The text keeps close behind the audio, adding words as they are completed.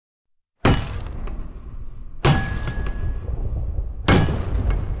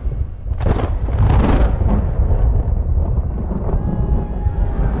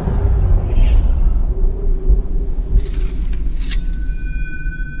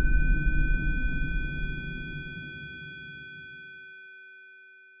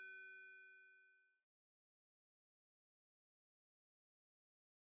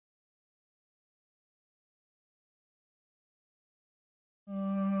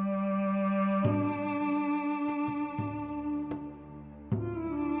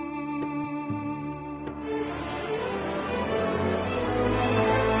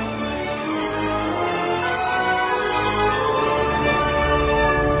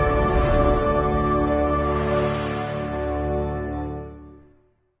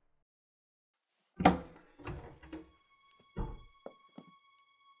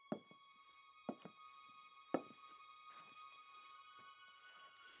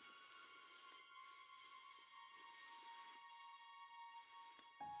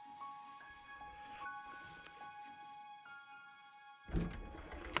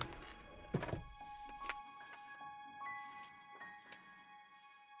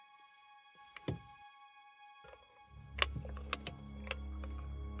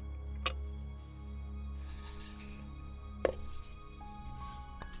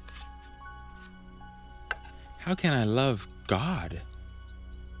How can I love God?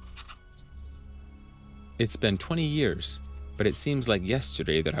 It's been 20 years, but it seems like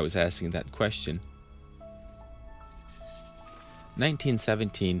yesterday that I was asking that question.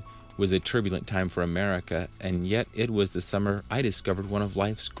 1917 was a turbulent time for America, and yet it was the summer I discovered one of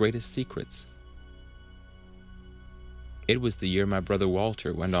life's greatest secrets. It was the year my brother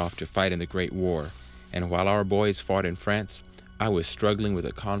Walter went off to fight in the Great War, and while our boys fought in France, I was struggling with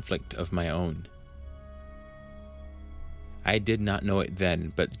a conflict of my own. I did not know it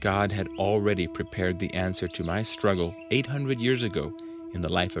then, but God had already prepared the answer to my struggle 800 years ago in the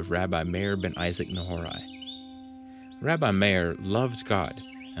life of Rabbi Meir ben Isaac Nehorai. Rabbi Meir loved God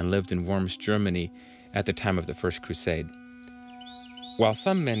and lived in Worms, Germany at the time of the First Crusade. While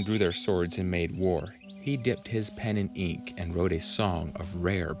some men drew their swords and made war, he dipped his pen in ink and wrote a song of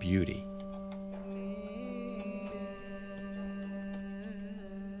rare beauty.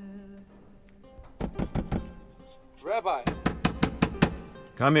 Rabbi.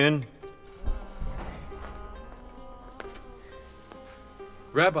 Come in.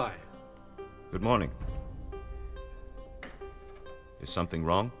 Rabbi. Good morning. Is something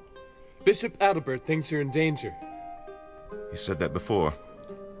wrong? Bishop Adalbert thinks you're in danger. He said that before.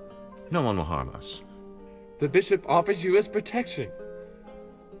 No one will harm us. The bishop offers you his protection.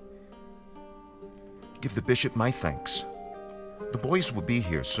 Give the bishop my thanks. The boys will be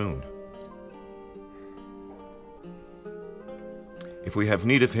here soon. If we have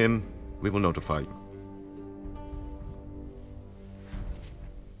need of him, we will notify you.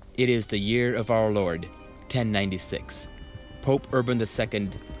 It is the year of our Lord, 1096. Pope Urban II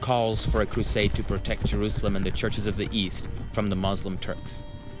calls for a crusade to protect Jerusalem and the churches of the East from the Muslim Turks.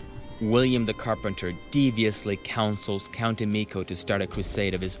 William the Carpenter deviously counsels Count Emico to start a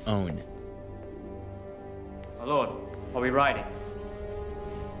crusade of his own. My lord, are we riding?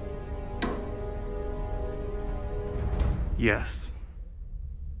 Yes.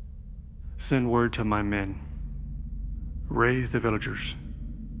 Send word to my men. Raise the villagers.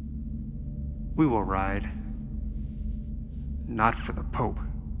 We will ride. Not for the Pope,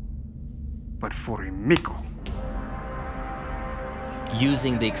 but for Emico.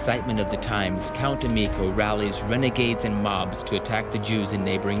 Using the excitement of the times, Count Emico rallies renegades and mobs to attack the Jews in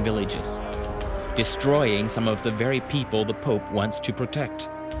neighboring villages, destroying some of the very people the Pope wants to protect.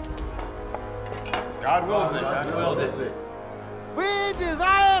 God wills it. God wills it. We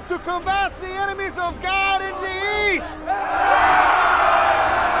desire to combat the enemies of God in the East.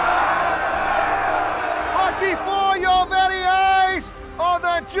 But before your very eyes are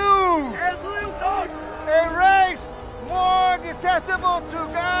the Jews, a race more detestable to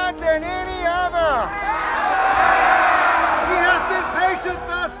God than any other. He has been patient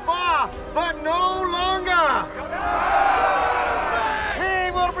thus far, but no longer.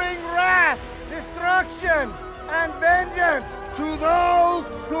 He will bring wrath, destruction, and vengeance to those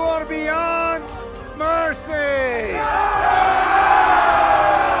who are beyond mercy.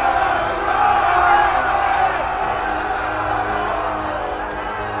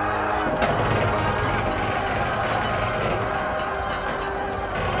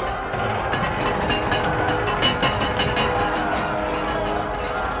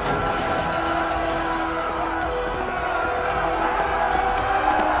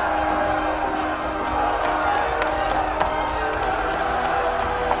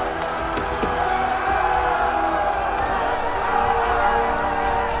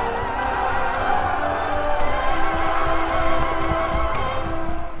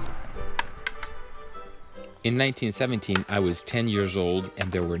 In 1917, I was 10 years old,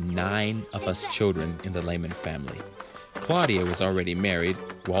 and there were 9 of us children in the Lehman family. Claudia was already married,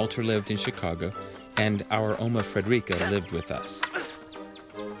 Walter lived in Chicago, and our Oma Frederica lived with us.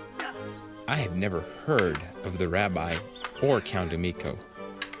 I had never heard of the rabbi or Count Emico.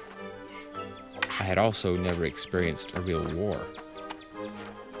 I had also never experienced a real war.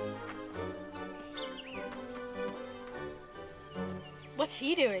 What's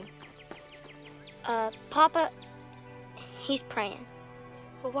he doing? Papa, he's praying.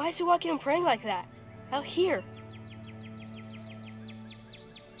 But why is he walking and praying like that? Out here?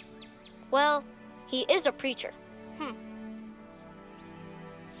 Well, he is a preacher.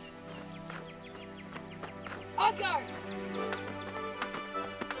 Agar!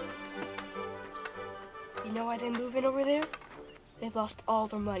 You know why they move in over there? They've lost all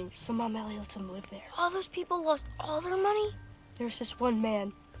their money, so Mom Ellie lets them live there. All those people lost all their money? There's this one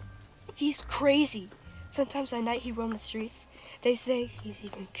man. He's crazy. Sometimes at night he roams the streets. They say he's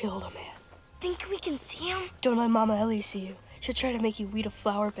even killed a man. Think we can see him? Don't let Mama Ellie see you. She'll try to make you weed a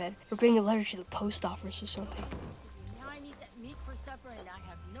flower bed or bring a letter to the post office or something. Now I need that meat for supper and I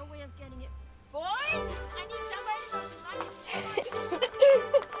have no way of getting it. Boys, I need somebody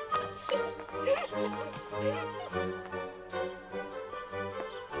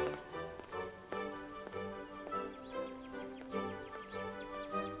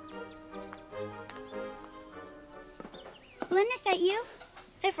that you?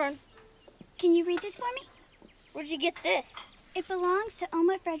 Hey, friend. Can you read this for me? Where'd you get this? It belongs to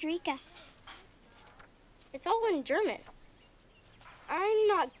Oma Frederica. It's all in German. I'm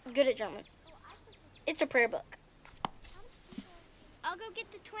not good at German. It's a prayer book. I'll go get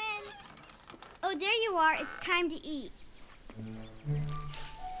the twins. Oh, there you are. It's time to eat.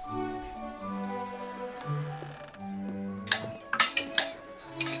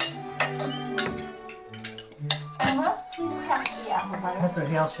 Please pass the apple butter. Professor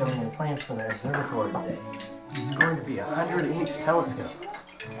Hale showed me the plans for the observatory today. It's going to be a 100-inch telescope.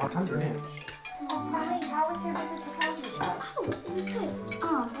 100-inch? Mommy, how was your visit to Kathy's house? Oh, it was good.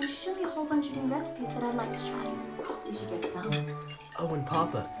 And she showed me a whole bunch of new recipes that I'd like to try. We should get some. Oh, and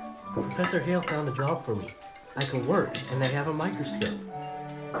Papa, Professor Hale found a job for me. I can work, and they have a microscope.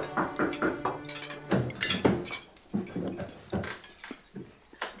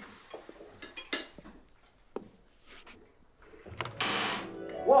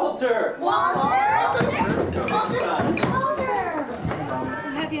 Walter!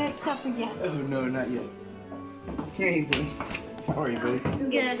 Have you had supper yet? Oh, no, not yet. Hey, buddy. How are you, buddy?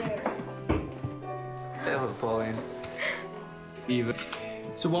 Good. Hello, Pauline. Eva.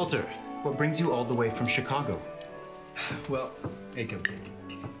 So, Walter, what brings you all the way from Chicago? Well, Jacob,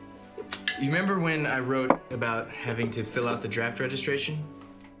 you remember when I wrote about having to fill out the draft registration?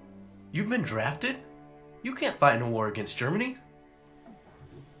 You've been drafted? You can't fight in a war against Germany.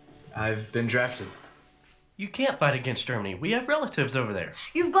 I've been drafted. You can't fight against Germany. We have relatives over there.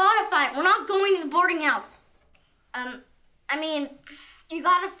 You've got to fight. We're not going to the boarding house. You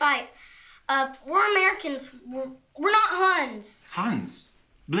got to fight. We're Americans. We're not Huns. Huns?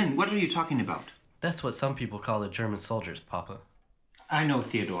 Blynn, what are you talking about? That's what some people call the German soldiers, Papa. I know,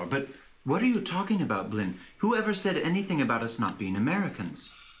 Theodore, but what are you talking about, Blynn? Who ever said anything about us not being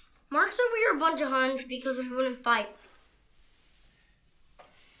Americans? Mark said we were a bunch of Huns because we wouldn't fight.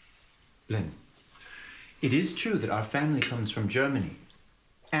 Blynn, it is true that our family comes from Germany,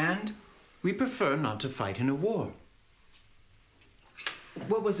 and we prefer not to fight in a war.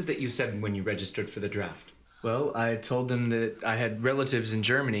 What was it that you said when you registered for the draft? Well, I told them that I had relatives in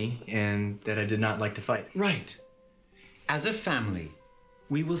Germany and that I did not like to fight. Right. As a family,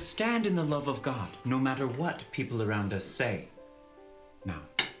 we will stand in the love of God, no matter what people around us say. Now,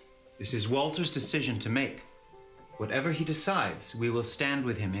 this is Walter's decision to make. Whatever he decides, we will stand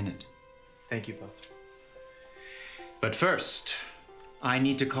with him in it. Thank you, Pop. But first, I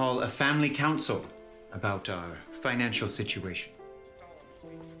need to call a family council about our financial situation.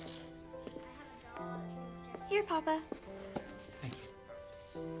 Here, Papa. Thank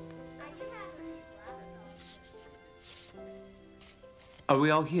you. Are we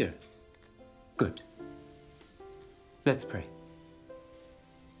all here? Good. Let's pray.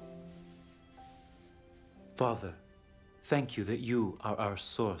 Father, thank you that you are our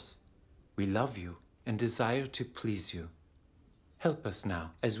source. We love you and desire to please you. Help us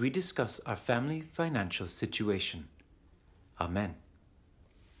now as we discuss our family financial situation. Amen.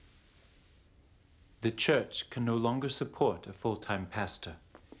 The church can no longer support a full-time pastor,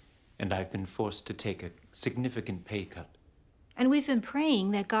 and I've been forced to take a significant pay cut. And we've been praying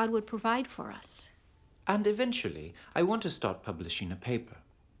that God would provide for us. And eventually, I want to start publishing a paper.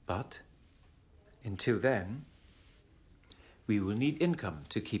 But until then, we will need income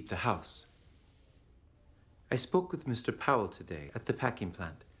to keep the house. I spoke with Mr. Powell today at the packing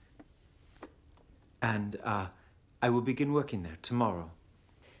plant. And I will begin working there tomorrow.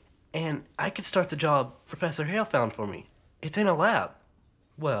 And I could start the job Professor Hale found for me. It's in a lab.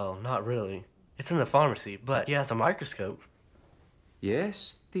 Well, not really. It's in the pharmacy, but he has a microscope.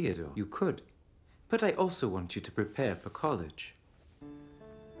 Yes, Theodore, you could. But I also want you to prepare for college.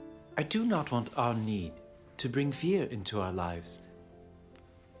 I do not want our need to bring fear into our lives.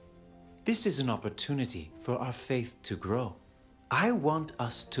 This is an opportunity for our faith to grow. I want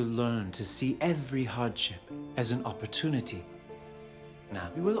us to learn to see every hardship as an opportunity. Now,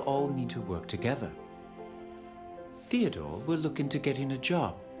 we will all need to work together. Theodore will look into getting a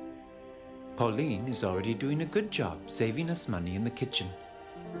job. Pauline is already doing a good job saving us money in the kitchen.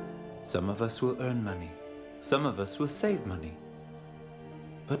 Some of us will earn money. Some of us will save money.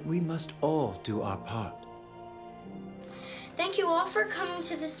 But we must all do our part. Thank you all for coming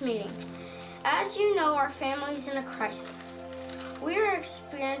to this meeting. As you know, our family is in a crisis. We are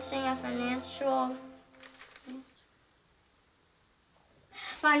experiencing a financial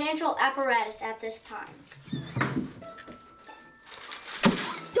apparatus at this time.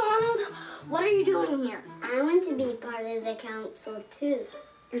 Donald, what are you doing here? I want to be part of the council, too.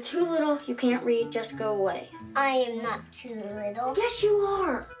 You're too little. You can't read. Just go away. I am not too little. Yes, you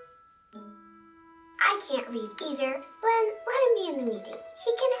are. I can't read either. Blynn, let him be in the meeting.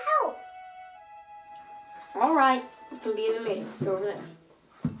 He can help. All right, you can be in the meeting. Go over there.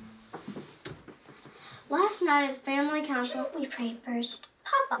 Last night at the family council, we prayed first.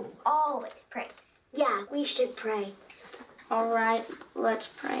 Papa always prays. Yeah, we should pray. All right, let's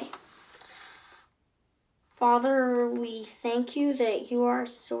pray. Father, we thank you that you are our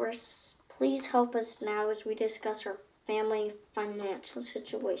source. Please help us now as we discuss our family financial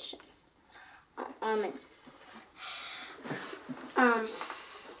situation. Amen.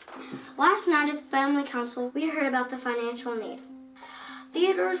 Last night at the family council, we heard about the financial need.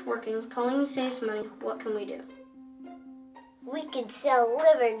 Theodore's working, Colleen saves money. What can we do? We could sell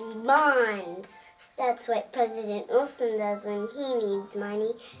Liberty bonds. That's what President Wilson does when he needs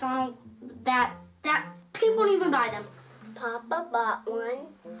money. Donald, that people don't even buy them. Papa bought one.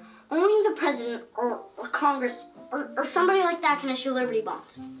 Only the president or Congress or somebody like that can issue Liberty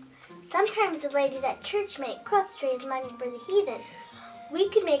bonds. Sometimes the ladies at church make quilts to raise money for the heathen. We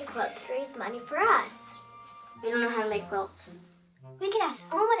could make quilts to raise money for us. We don't know how to make quilts. We could ask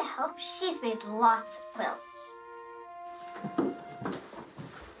Oma to help. She's made lots of quilts.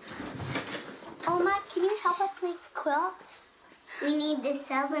 Oma, can you help us make quilts? We need to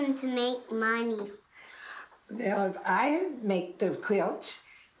sell them to make money. Well, if I make the quilts,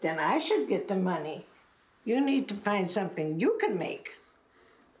 then I should get the money. You need to find something you can make.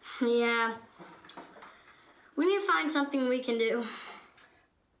 Yeah. We need to find something we can do.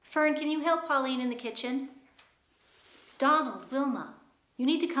 Fern, can you help Pauline in the kitchen? Donald, Wilma, you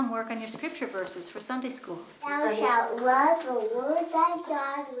need to come work on your scripture verses for Sunday school. Thou shalt love the Lord thy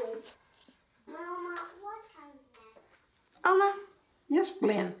God with. Wilma, what comes next? Oma? Yes,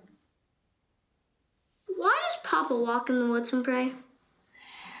 Blynn. Why does Papa walk in the woods and pray?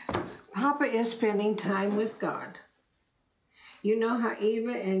 Papa is spending time with God. You know how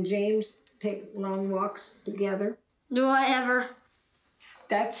Eva and James take long walks together? Do I ever?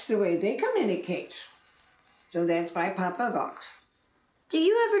 That's the way they communicate. So that's why Papa walks. Do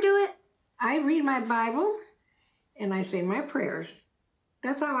you ever do it? I read my Bible and I say my prayers.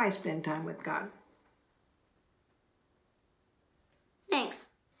 That's how I spend time with God. Thanks.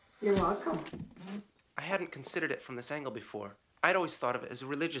 You're welcome. I hadn't considered it from this angle before. I'd always thought of it as a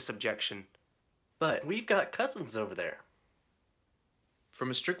religious objection. But we've got cousins over there.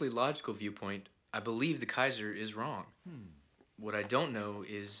 From a strictly logical viewpoint, I believe the Kaiser is wrong. What I don't know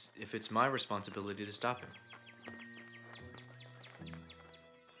is if it's my responsibility to stop him.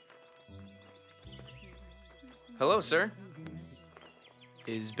 Hello, sir.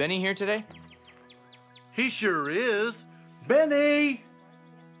 Is Benny here today? He sure is. Benny!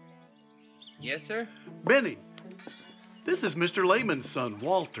 Yes, sir? Benny, this is Mr. Lehman's son,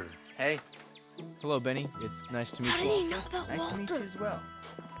 Walter. Hey. Hello, Benny. It's nice to meet How you. do you know about Nice to meet Walter? you as well.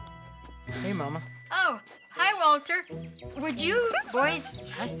 Hey, Mama. Oh, hi, Walter. Would you boys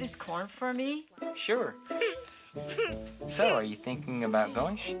husk this corn for me? Sure. So, are you thinking about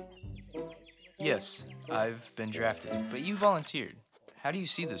going? Yes, I've been drafted, but you volunteered. How do you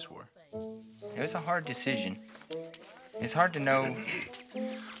see this war? It was a hard decision. It's hard to know.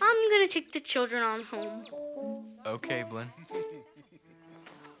 I'm gonna take the children on home. Okay, Blynn.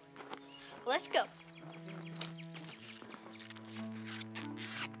 Let's go.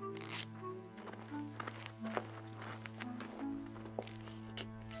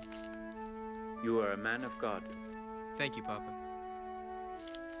 You are a man of God. Thank you, Papa.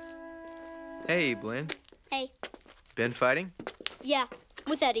 Hey, Blynn. Hey. Been fighting? Yeah,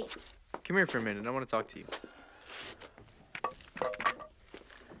 with Eddie. Come here for a minute. I want to talk to you.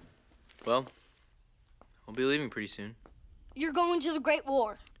 Well, I'll be leaving pretty soon. You're going to the Great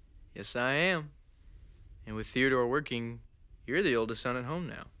War. Yes, I am. And with Theodore working, you're the oldest son at home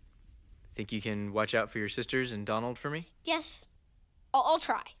now. Think you can watch out for your sisters and Donald for me? Yes, I'll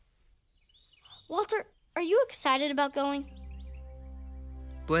try. Walter, are you excited about going?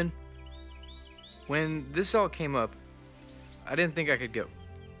 Blynn, when this all came up, I didn't think I could go.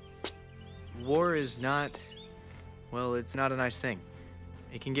 War is not, well, it's not a nice thing.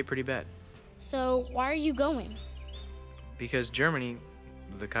 It can get pretty bad. So why are you going? Because Germany,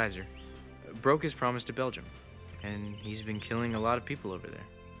 the Kaiser, broke his promise to Belgium, and he's been killing a lot of people over there.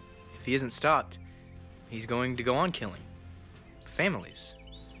 If he isn't stopped, he's going to go on killing. Families,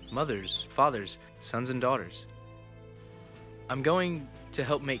 mothers, fathers, sons and daughters. I'm going to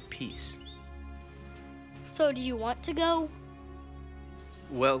help make peace. So do you want to go?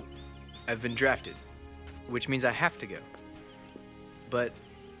 Well, I've been drafted, which means I have to go. But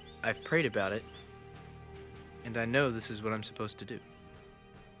I've prayed about it, and I know this is what I'm supposed to do.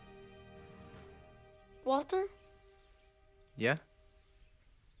 Walter? Yeah?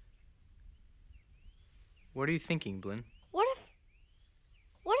 What are you thinking, Blynn? What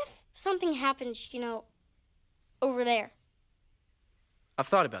if something happens, over there? I've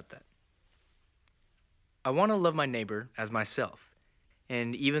thought about that. I want to love my neighbor as myself.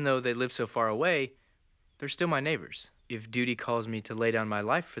 And even though they live so far away, they're still my neighbors. If duty calls me to lay down my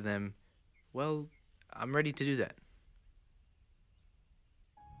life for them, well, I'm ready to do that.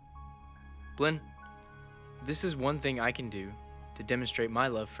 Blynn, this is one thing I can do to demonstrate my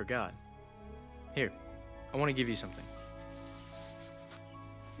love for God. Here, I want to give you something.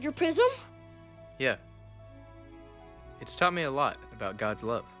 Your prism? Yeah. It's taught me a lot about God's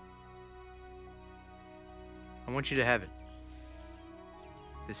love. I want you to have it.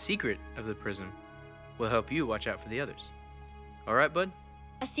 The secret of the prism will help you watch out for the others. All right, bud?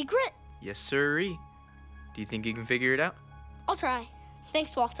 A secret? Yes, sirree. Do you think you can figure it out? I'll try.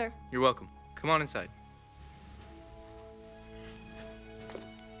 Thanks, Walter. You're welcome. Come on inside.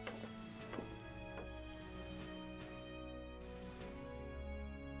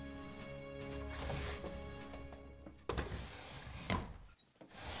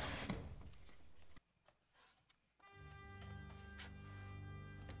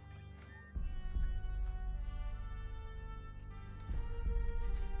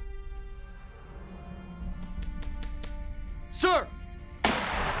 Sir!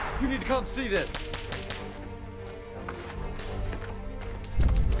 You need to come see this.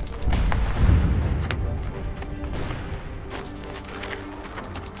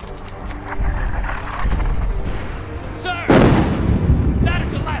 Sir! That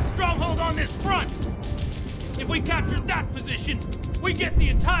is the last stronghold on this front! If we capture that position, we get the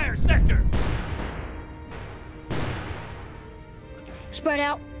entire sector! Spread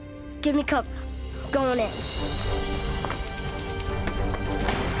out. Give me cover. Going in.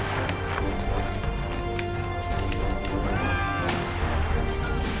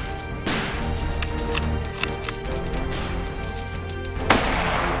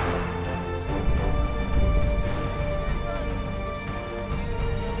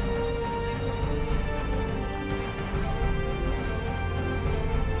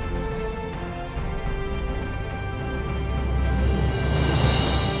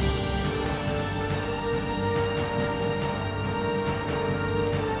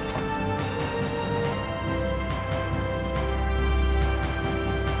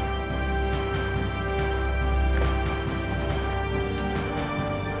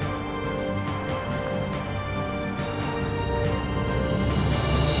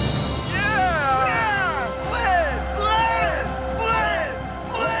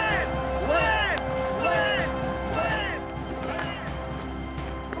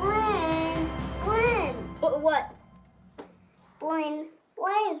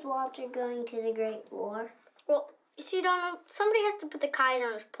 Going to the Great War? Well, you see, Donald, somebody has to put the Kaiser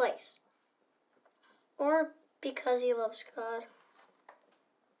in his place. Or because he loves God.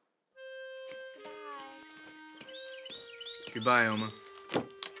 Goodbye, Oma.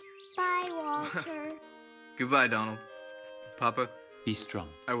 Bye, Walter. Goodbye, Donald. Papa? Be strong.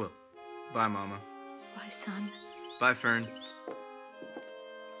 I will. Bye, Mama. Bye, son. Bye, Fern.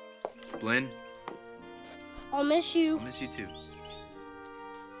 Blynn? I'll miss you. I'll miss you too.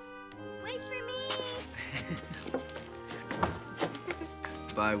 Wait for me!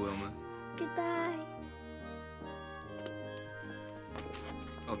 Bye, Wilma. Goodbye.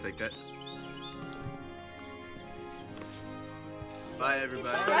 I'll take that. Bye,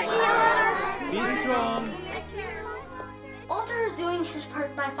 everybody. Be strong. Walter is doing his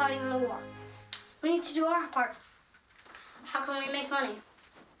part by fighting the war. We need to do our part. How can we make money?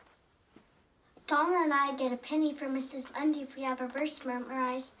 Donna and I get a penny for Mrs. Mundy if we have a verse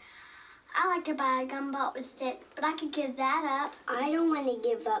memorized. I like to buy a gumball with it, but I could give that up. I don't want to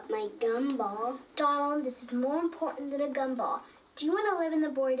give up my gumball. Donald, this is more important than a gumball. Do you want to live in the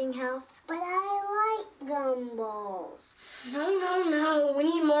boarding house? But I like gumballs. No. We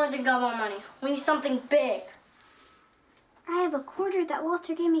need more than gumball money. We need something big. I have a quarter that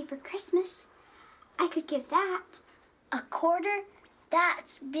Walter gave me for Christmas. I could give that. A quarter?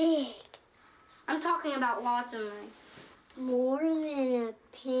 That's big. I'm talking about lots of money. More than a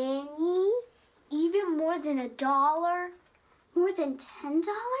penny? Even more than $1? More than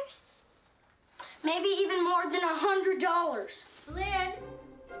 $10? Maybe even more than $100. Blynn,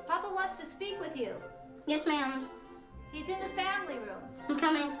 Papa wants to speak with you. Yes, ma'am. He's in the family room. I'm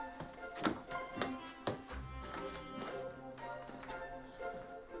coming.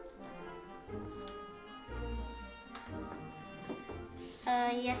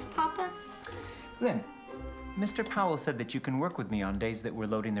 Yes, Papa? Blynn, Mr. Powell said that you can work with me on days that we're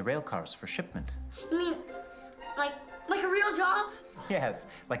loading the rail cars for shipment. You mean, like a real job? Yes,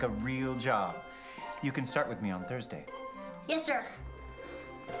 like a real job. You can start with me on Thursday. Yes, sir.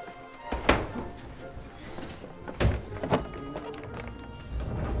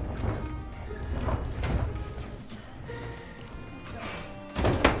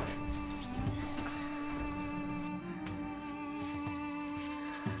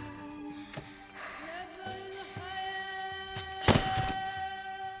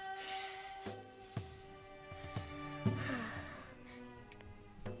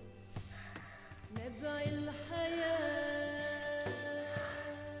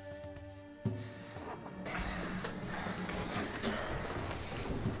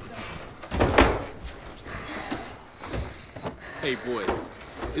 Hey, boy,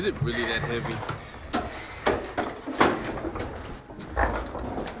 is it really that heavy?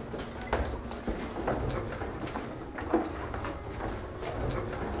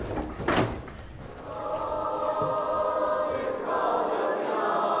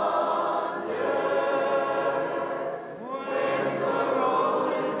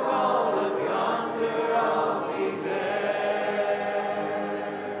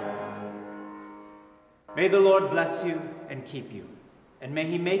 May the Lord bless you and keep you, and may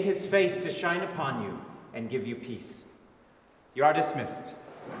he make his face to shine upon you and give you peace. You are dismissed.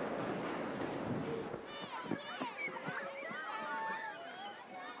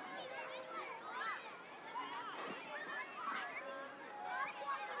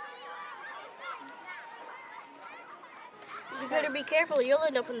 You better be careful, you'll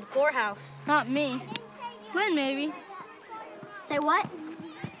end up in the poorhouse. Not me. Blynn, maybe. Say what?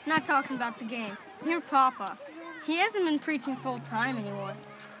 Not talking about the game. Your Papa. He hasn't been preaching full-time anymore.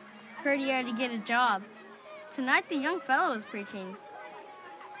 Heard he had to get a job. Tonight the young fellow is preaching.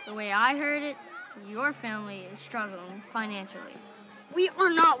 The way I heard it, your family is struggling financially. We are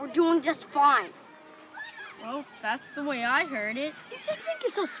not. We're doing just fine. Well, that's the way I heard it. You think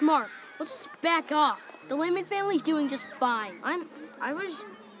you're so smart. Let's just back off. The Lehman family's doing just fine.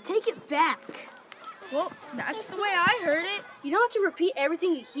 Take it back. Well, that's the way I heard it. You don't have to repeat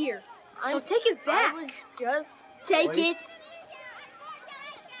everything you hear. So take it back. I was just... Take it.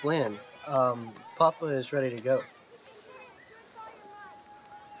 Blynn, Papa is ready to go.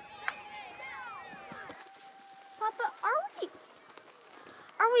 Papa,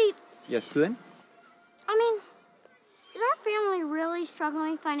 are we... Yes, Blynn? I mean, is our family really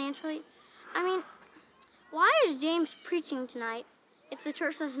struggling financially? I mean, why is James preaching tonight if the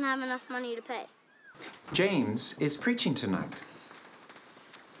church doesn't have enough money to pay? James is preaching tonight.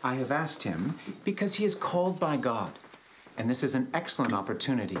 I have asked him because he is called by God, and this is an excellent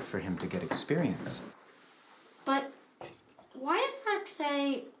opportunity for him to get experience. But why did Mark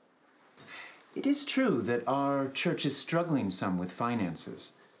say... It is true that our church is struggling some with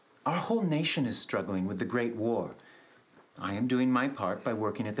finances. Our whole nation is struggling with the Great War. I am doing my part by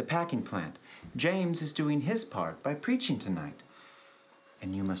working at the packing plant. James is doing his part by preaching tonight.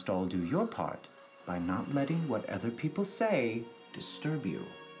 And you must all do your part by not letting what other people say disturb you.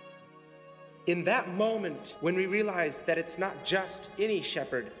 In that moment, when we realize that it's not just any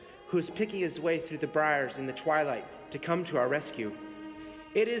shepherd who is picking his way through the briars in the twilight to come to our rescue,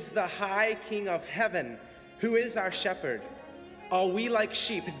 it is the high King of heaven who is our shepherd. All we like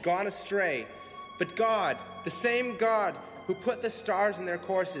sheep had gone astray, but God, the same God who put the stars in their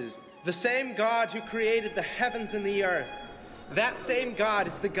courses, the same God who created the heavens and the earth, that same God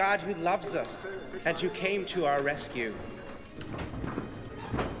is the God who loves us and who came to our rescue.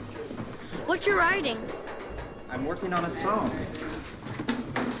 What you writing? I'm working on a song.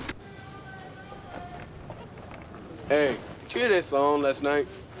 Hey, did you hear that song last night?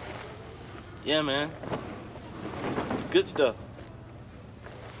 Yeah, man. Good stuff.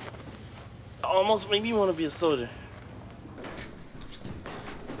 Almost made me want to be a soldier.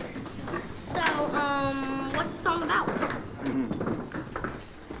 So, what's the song about?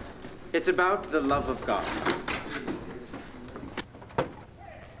 It's about the love of God.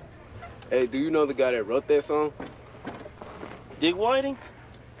 Hey, do you know the guy that wrote that song? Dick Whiting?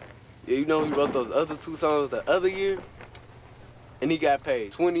 Yeah, you know he wrote those other two songs the other year? And he got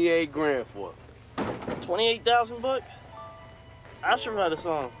paid 28 grand for it. 28,000 bucks? I should write a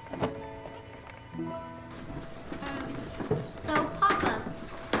song. So, Papa,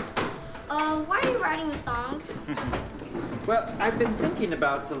 why are you writing the song? Well, I've been thinking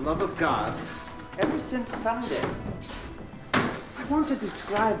about the love of God ever since Sunday. I want to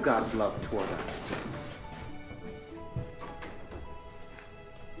describe God's love toward us.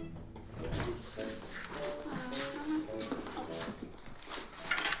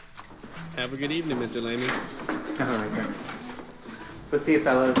 Have a good evening, Mr. Lehman. All right, then. We'll see you,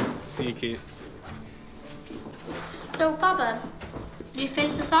 fellas. See you, kid. So, Papa, did you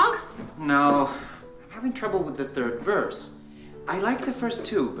finish the song? No, having trouble with the third verse. I like the first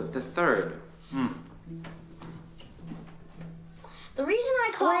two, but the third, The reason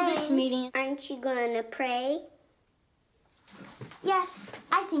I called this meeting... Aren't you going to pray? Yes,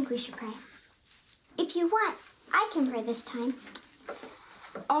 I think we should pray. If you want, I can pray this time.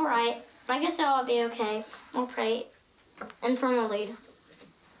 All right. I guess that'll be okay. I'll pray and from a lead.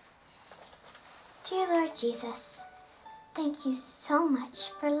 Dear Lord Jesus, thank you so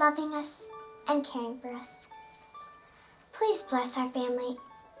much for loving us and caring for us. Please bless our family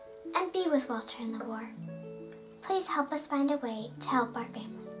and be with Walter in the war. Please help us find a way to help our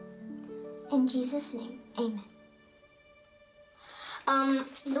family. In Jesus' name, amen.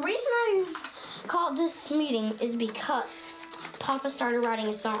 The reason I called this meeting is because Papa started writing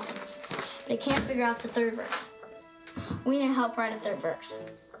a song, but he can't figure out the third verse. We need help write a third verse.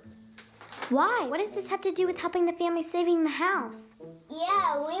 Why? What does this have to do with helping the family saving the house?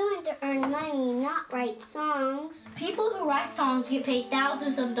 Yeah, we want to earn money, not write songs. People who write songs get paid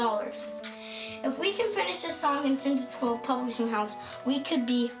thousands of dollars. If we can finish this song and send it to a publishing house, we could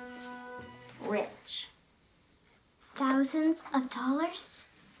be rich. Thousands of dollars?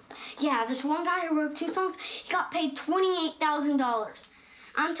 Yeah, this one guy who wrote 2 songs, he got paid $28,000.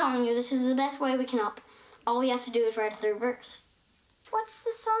 I'm telling you, this is the best way we can help. All we have to do is write a third verse. What's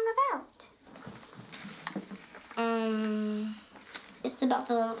the song about? It's about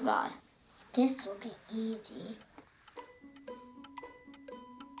the love of God. This will be easy.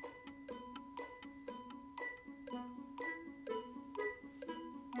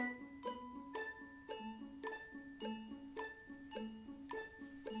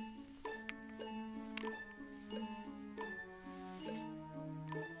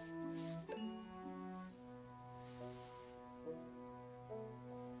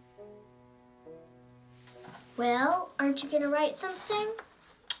 Well, aren't you going to write something?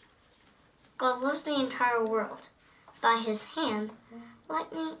 God loves the entire world. By his hand,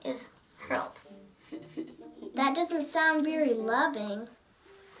 lightning is hurled. That doesn't sound very loving.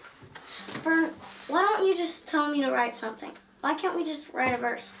 Fern, why don't you just tell me to write something? Why can't we just write a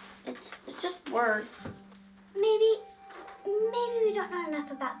verse? It's just words. Maybe we don't know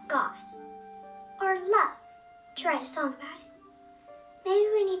enough about God or love to write a song about it. Maybe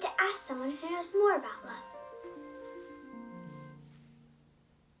we need to ask someone who knows more about love.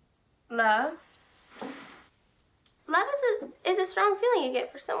 Love? Love is a strong feeling you get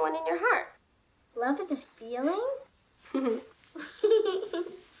for someone in your heart. Love is a feeling? Here.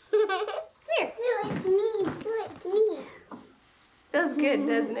 Do it to me. Do it to me. Feels good,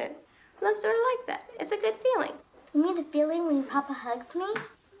 doesn't it? Love's sort of like that. It's a good feeling. You mean the feeling when Papa hugs me?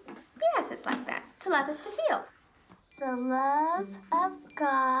 Yes, it's like that. To love is to feel. The love of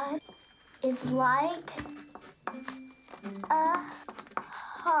God is like a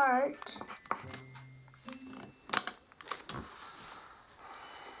heart.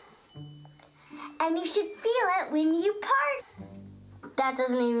 And you should feel it when you part. That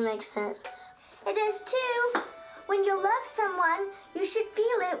doesn't even make sense. It does too. When you love someone, you should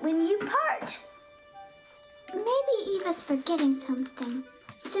feel it when you part. Maybe Eva's forgetting something,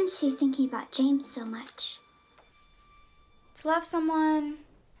 since she's thinking about James so much. To love someone,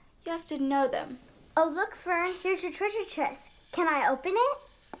 you have to know them. Oh, look, Fern, here's your treasure chest. Can I open it?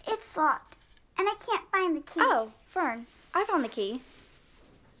 It's locked, and I can't find the key. Oh, Fern, I found the key.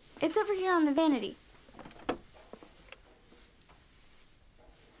 It's over here on the vanity.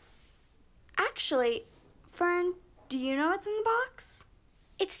 Actually, Fern, do you know what's in the box?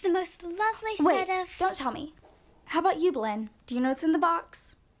 It's the most lovely Wait, set of... don't tell me. How about you, Blynn? Do you know what's in the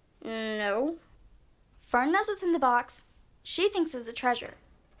box? No. Fern knows what's in the box. She thinks it's a treasure.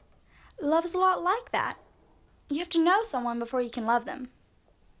 Love's a lot like that. You have to know someone before you can love them.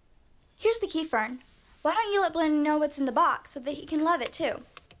 Here's the key, Fern. Why don't you let Blynn know what's in the box so that he can love it too?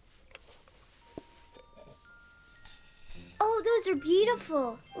 Oh, those are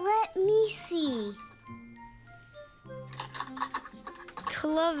beautiful. Let me see. To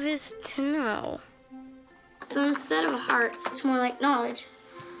love is to know. So instead of a heart, it's more like knowledge.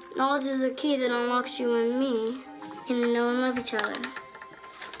 Knowledge is the key that unlocks you and me and know and love each other.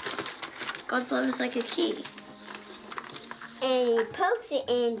 God's love is like a key. And he pokes it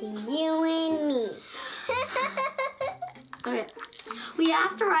into you and me. Okay. We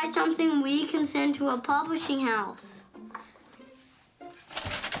have to write something we can send to a publishing house.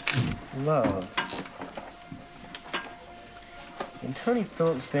 Love. And Tony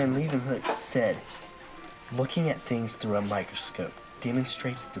Phillips Van Leeuwenhoek said, looking at things through a microscope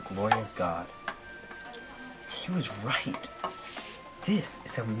demonstrates the glory of God. He was right. This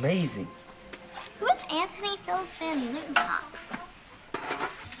is amazing. Who is Anthony Phillips Van Leeuwenhoek?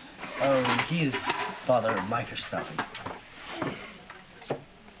 Oh, he's Father of microscopy.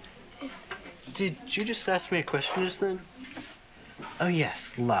 Did you just ask me a question just then? Oh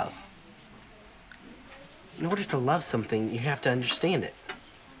yes, love. In order to love something, you have to understand it.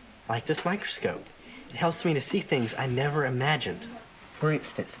 Like this microscope. It helps me to see things I never imagined. For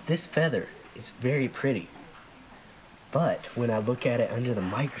instance, this feather is very pretty. But when I look at it under the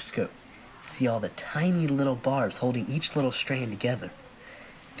microscope, see all the tiny little barbs holding each little strand together,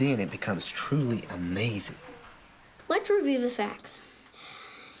 then it becomes truly amazing. Let's review the facts.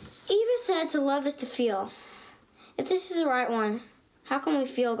 Eva said to love is to feel. If this is the right one, how can we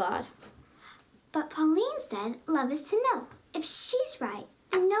feel God? But Pauline said love is to know. If she's right,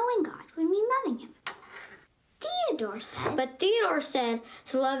 then knowing God would mean loving him. Theodore said... But Theodore said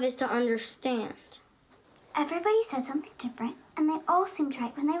to love is to understand. Everybody said something different, and they all seemed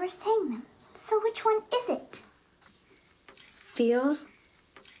right when they were saying them. So which one is it? Feel,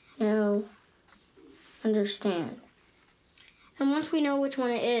 know, understand. And once we know which one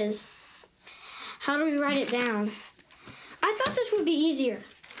it is, how do we write it down? I thought this would be easier.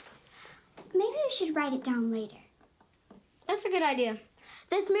 Maybe we should write it down later. That's a good idea.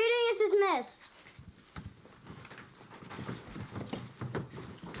 This meeting is dismissed.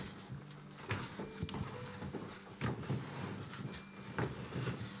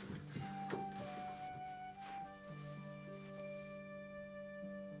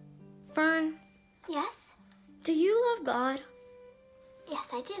 Fern? Yes? Do you love God?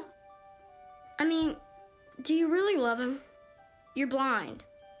 Yes, I do. I mean, do you really love him? You're blind.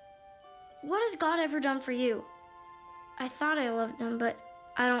 What has God ever done for you? I thought I loved him, but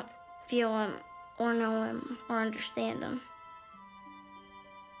I don't feel him or know him or understand him.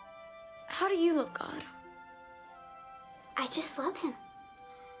 How do you love God? I just love him.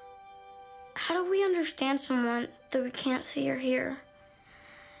 How do we understand someone that we can't see or hear?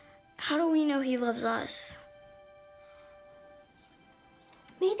 How do we know he loves us?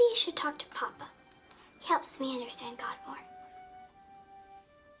 Maybe you should talk to Papa. He helps me understand God more.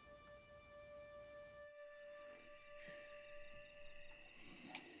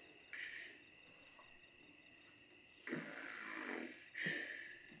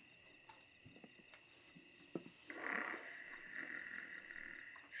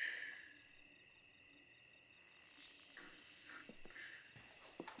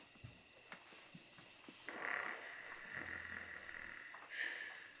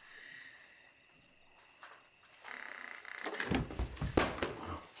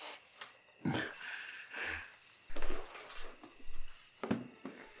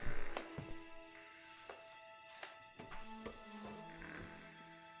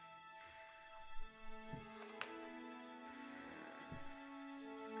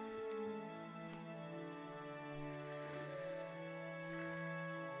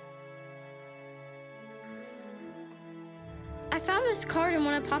 I found this card in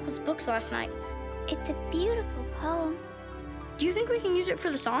one of Papa's books last night. It's a beautiful poem. Do you think we can use it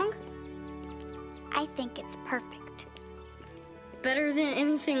for the song? I think it's perfect. Better than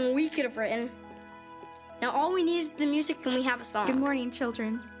anything we could have written. Now all we need is the music and we have a song. Good morning,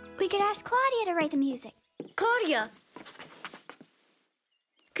 children. We could ask Claudia to write the music. Claudia!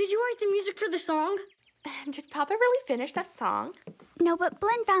 Could you write the music for the song? Did Papa really finish that song? No, but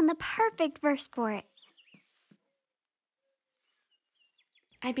Blynn found the perfect verse for it.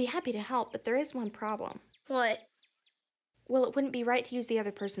 I'd be happy to help, but there is one problem. What? Well, it wouldn't be right to use the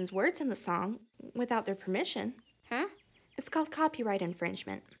other person's words in the song without their permission. Huh? It's called copyright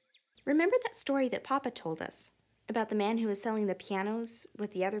infringement. Remember that story that Papa told us about the man who was selling the pianos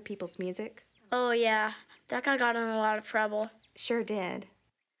with the other people's music? Oh, yeah. That guy got in a lot of trouble. Sure did.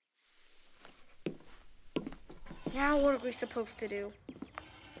 Now what are we supposed to do?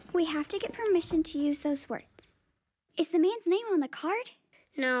 We have to get permission to use those words. Is the man's name on the card?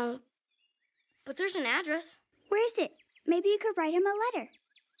 No. But there's an address. Where is it? Maybe you could write him a letter.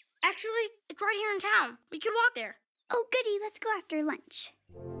 Actually, it's right here in town. We could walk there. Oh, goody. Let's go after lunch.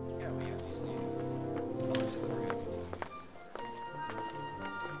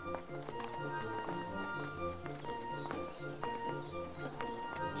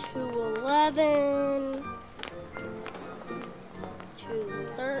 $2.11,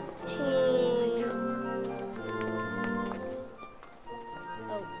 $2.13,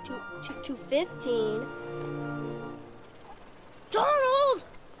 oh, $2.15. Donald!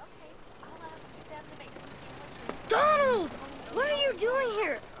 Donald! What are you doing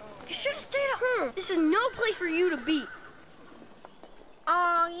here? You should have stayed at home. This is no place for you to be.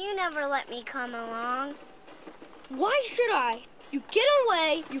 Oh, you never let me come along. Why should I? You get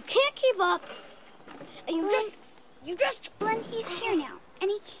away, you can't keep up, and you just... Blynn, he's here now, and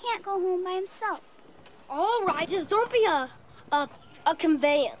he can't go home by himself. All right, just don't be a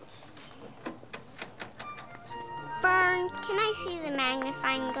conveyance. Fern, can I see the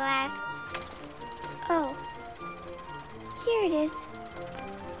magnifying glass? Oh, here it is.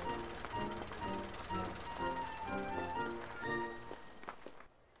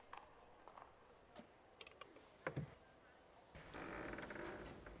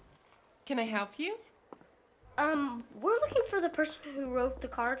 Can I help you? We're looking for the person who wrote the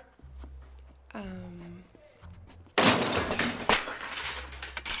card.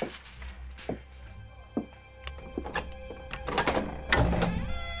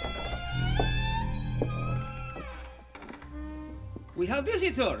 We have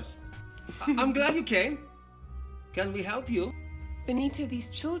visitors. I'm glad you came. Can we help you? Benito, these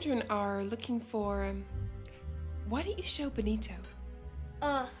children are looking for... Why don't you show Benito?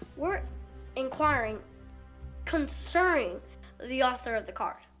 We're inquiring concerning the author of the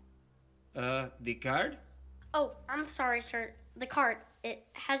card. The card? Oh, I'm sorry, sir. The card, it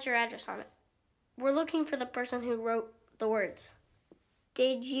has your address on it. We're looking for the person who wrote the words.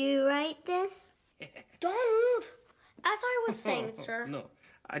 Did you write this? Donald! As I was saying, sir. No,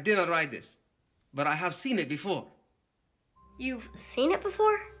 I did not write this, but I have seen it before. You've seen it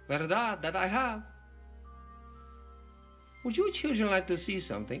before? Verdad, that I have. Would you children like to see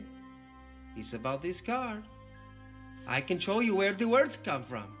something? It's about this card. I can show you where the words come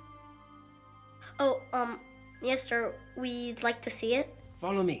from. Oh, yes, sir. We'd like to see it.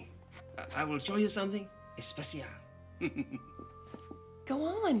 Follow me. I will show you something especial. Go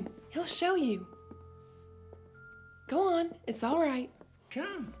on. He'll show you. Go on. It's all right.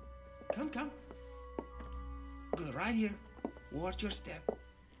 Come. Come. Good, right here. Watch your step.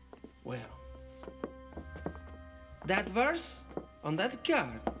 Well, that verse on that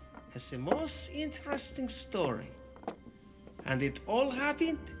card has a most interesting story. And it all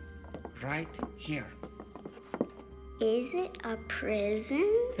happened right here. Is it a prison?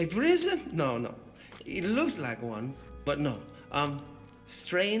 A prison? No. It looks like one, but no.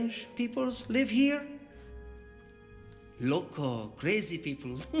 Strange peoples live here. Loco, crazy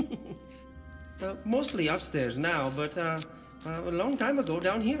peoples. Mostly upstairs now, but a long time ago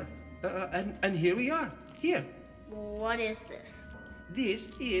down here. And here we are, here. What is this?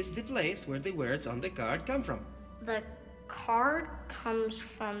 This is the place where the words on the card come from. The card comes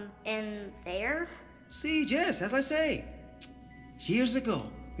from in there? See, yes, as I say. Years ago,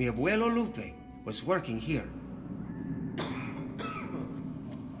 mi abuelo Lupe was working here.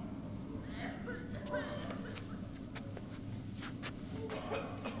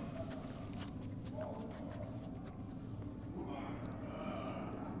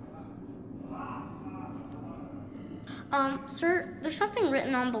 Sir, there's something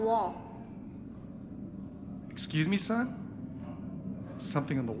written on the wall. Excuse me, son?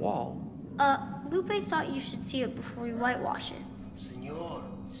 Something on the wall? Lupe thought you should see it before you whitewash it. Senor,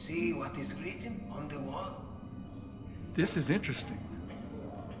 see what is written on the wall? This is interesting.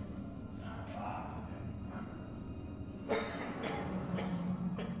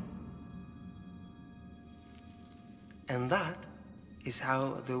 And that is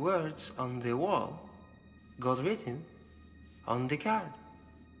how the words on the wall got written on the card.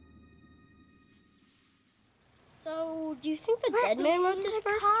 So, do you think the dead man wrote this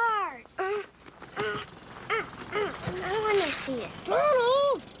verse? Card. I want to see it.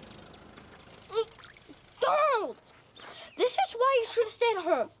 Donald! Donald! This is why you should have stayed at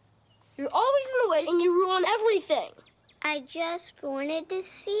home. You're always in the way and you ruin everything. I just wanted to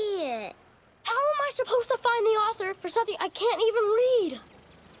see it. How am I supposed to find the author for something I can't even read?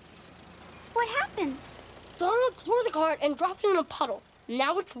 What happened? Donald tore the card and dropped it in a puddle.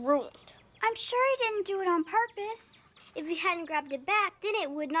 Now it's ruined. I'm sure he didn't do it on purpose. If you hadn't grabbed it back, then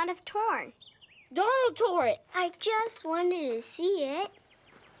it would not have torn. Donald tore it. I just wanted to see it.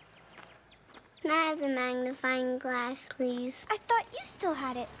 Can I have the magnifying glass, please? I thought you still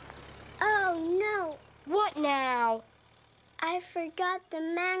had it. Oh, no. What now? I forgot the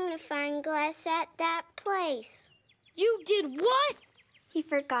magnifying glass at that place. You did what? He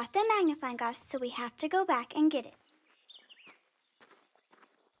forgot the magnifying glass, so we have to go back and get it.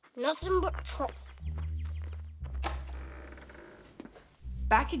 Nothing but trouble.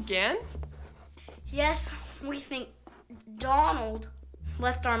 Back again? Yes, we think Donald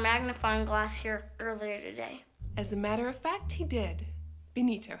left our magnifying glass here earlier today. As a matter of fact, he did.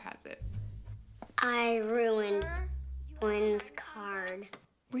 Benito has it. I ruined Blynn's card.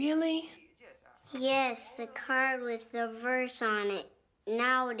 Really? Yes, the card with the verse on it.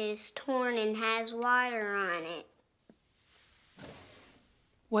 Now it is torn and has water on it.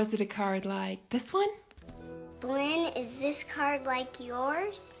 Was it a card like this one? Blynn, is this card like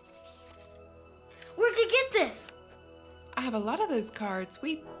yours? Where'd you get this? I have a lot of those cards.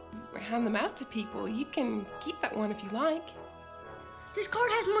 We hand them out to people. You can keep that one if you like. This card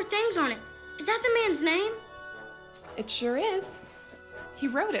has more things on it. Is that the man's name? It sure is. He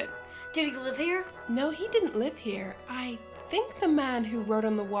wrote it. Did he live here? No, he didn't live here. I think the man who wrote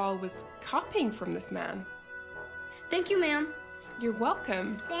on the wall was copying from this man. Thank you, ma'am. You're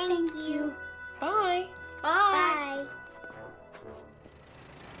welcome. Thank you. Bye. Bye.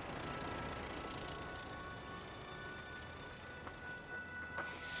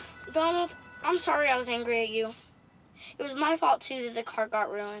 Donald, I'm sorry I was angry at you. It was my fault, too, that the car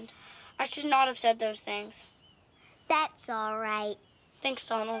got ruined. I should not have said those things. That's all right. Thanks,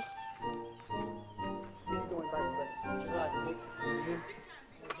 Donald.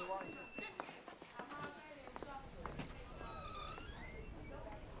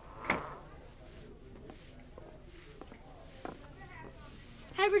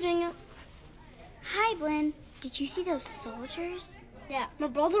 Hi, Virginia. Hi, Blynn. Did you see those soldiers? Yeah, my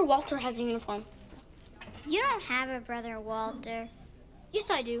brother Walter has a uniform. You don't have a brother, Walter. Yes,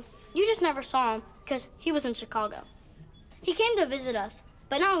 I do. You just never saw him because he was in Chicago. He came to visit us,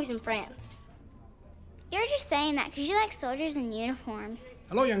 but now he's in France. You're just saying that because you like soldiers in uniforms.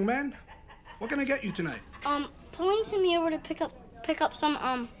 Hello, young man. What can I get you tonight? Pauline sent me over to pick up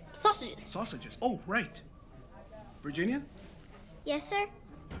some sausages. Sausages? Oh, right. Virginia, Yes, sir?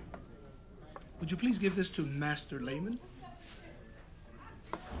 would you please give this to Master Lehman?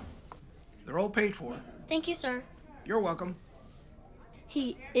 They're all paid for. Thank you, sir. You're welcome.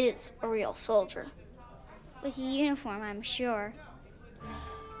 He is a real soldier. With a uniform, I'm sure.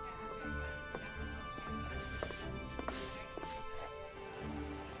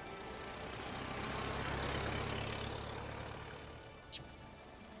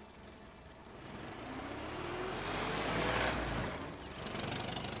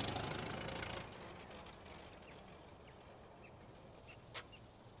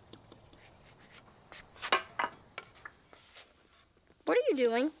 What are you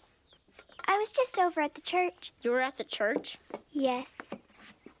doing? I was just over at the church. You were at the church? Yes.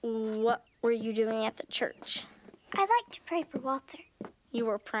 What were you doing at the church? I like to pray for Walter. You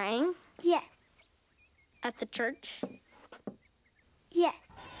were praying? Yes. At the church? Yes.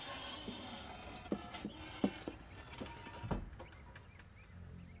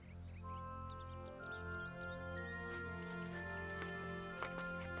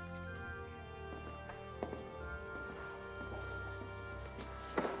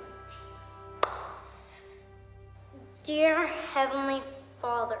 Dear Heavenly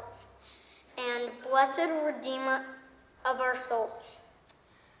Father, and blessed Redeemer of our souls,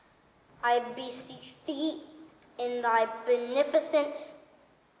 I beseech Thee in Thy beneficent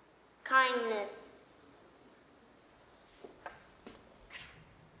kindness.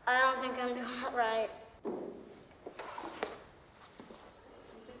 I don't think I'm doing it right.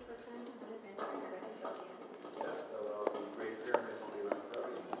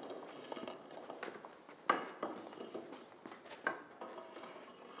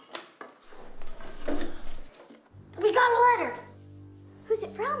 We got a letter. Who's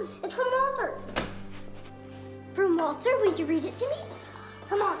it from? It's from Walter. From Walter? Will you read it to me?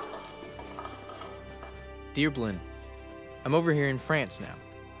 Come on. Dear Blynn, I'm over here in France now.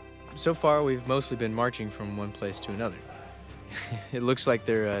 So far, we've mostly been marching from one place to another. It looks like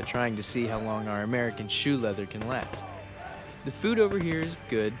they're trying to see how long our American shoe leather can last. The food over here is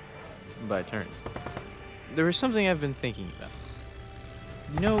good, by turns. There was something I've been thinking about.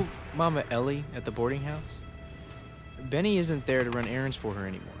 You know Mama Ellie at the boarding house? Benny isn't there to run errands for her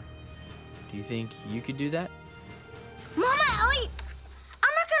anymore. Do you think you could do that? Mama Ellie,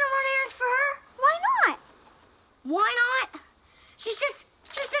 I'm not gonna run errands for her. Why not? Why not? She's just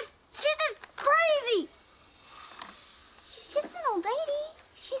crazy. She's just an old lady.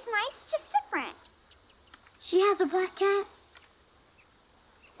 She's nice, just different. She has a black cat.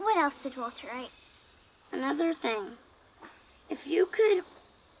 What else did Walter write? Another thing. If you could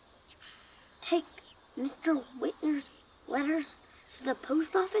take Mr. Whitner's letters to the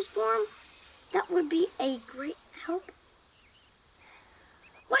post office for him, that would be a great help.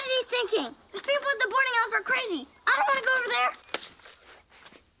 What is he thinking? Those people at the boarding house are crazy. I don't want to go over there.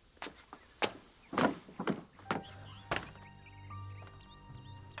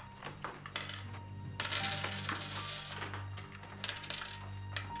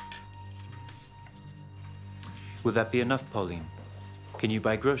 Will that be enough, Pauline? Can you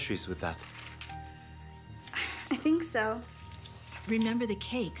buy groceries with that? I think so. Remember the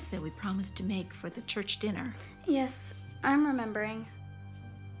cakes that we promised to make for the church dinner? Yes, I'm remembering.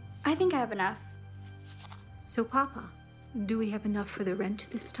 I think I have enough. So, Papa, do we have enough for the rent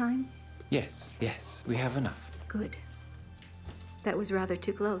this time? Yes, we have enough. Good. That was rather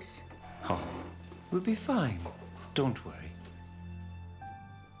too close. Oh, we'll be fine. Don't worry.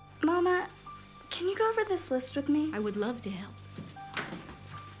 Mama, can you go over this list with me? I would love to help.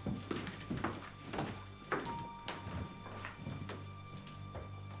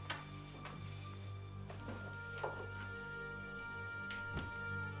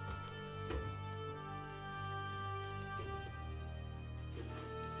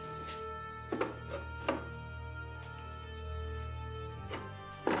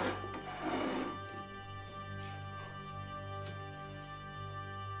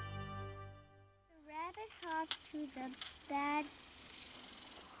 To the bad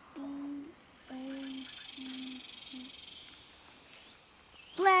B-A-G-G.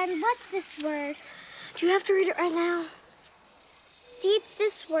 Blynn, what's this word? Do you have to read it right now? See, it's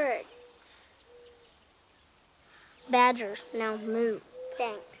this word. Badgers, now move.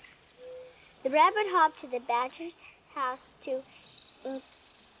 Thanks. The rabbit hopped to the badger's house to...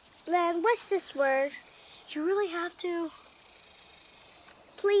 Blynn, what's this word? Do you really have to?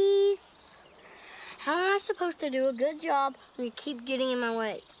 Please. How am I supposed to do a good job when you keep getting in my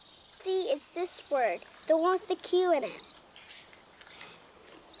way? See, it's this word, the one with the Q in it.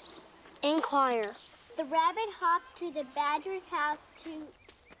 Inquire. The rabbit hopped to the badger's house to...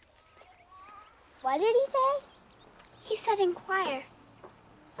 What did he say? He said inquire.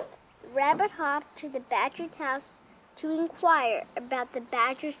 The rabbit hopped to the badger's house to inquire about the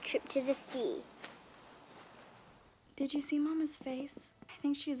badger's trip to the sea. Did you see Mama's face? I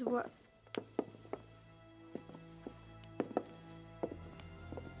think she's what?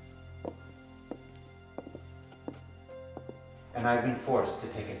 And I've been forced to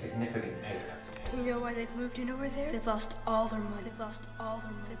take a significant pay cut. You know why they've moved in over there? They've lost all their money. They've lost all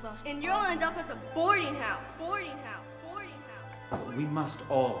their money. They've lost. And you'll end up at the boarding house. Boarding house. Boarding house. We must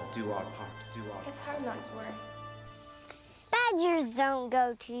all do our part. It's hard not to worry. Badgers don't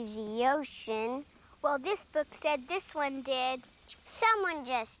go to the ocean. Well, this book said this one did. Someone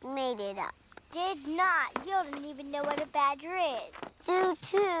just made it up. Did not. You don't even know what a badger is. Do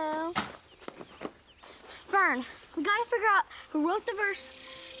too. Fern, we gotta figure out who wrote the verse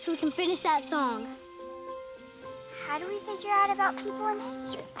so we can finish that song. How do we figure out about people in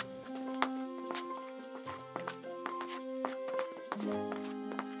history?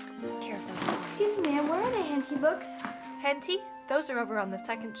 Care of those. Excuse me, ma'am, where are the Henty books? Henty? Those are over on the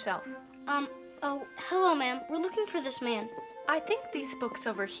second shelf. Oh, hello, ma'am. We're looking for this man. I think these books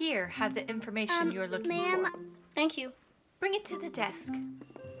over here have the information you're looking for. Thank you. Bring it to the desk.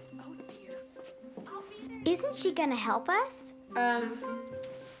 Isn't she gonna help us?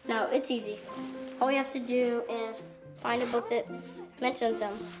 No, it's easy. All we have to do is find a book that mentions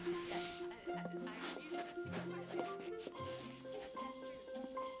him.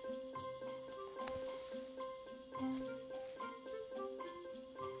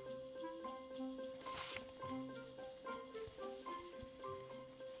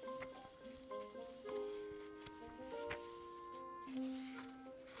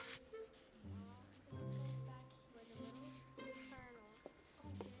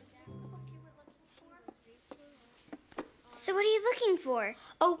 So what are you looking for?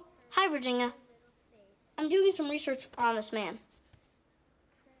 Oh, hi, Virginia. I'm doing some research on this man.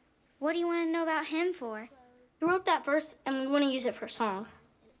 What do you want to know about him for? He wrote that verse, and we want to use it for a song.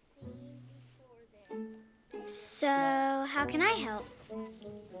 So, how can I help?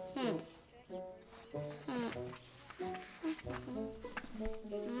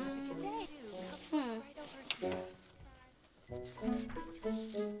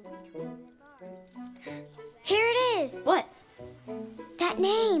 Here it is. What? That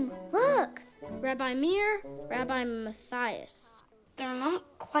name. Look. Rabbi Meir, Rabbi Matthias. They're not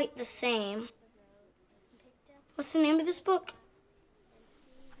quite the same. What's the name of this book?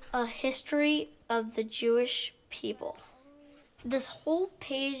 A History of the Jewish People. This whole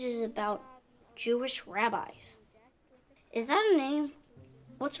page is about Jewish rabbis. Is that a name?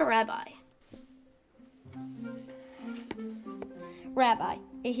 What's a rabbi? Rabbi,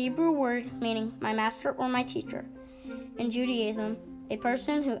 a Hebrew word meaning my master or my teacher. In Judaism, a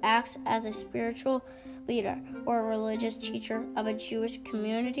person who acts as a spiritual leader or a religious teacher of a Jewish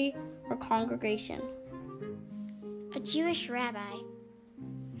community or congregation. A Jewish rabbi.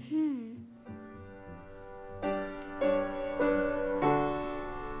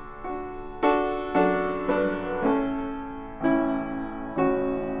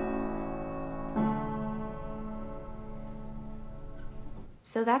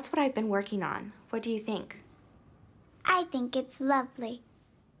 So that's what I've been working on. What do you think? I think it's lovely.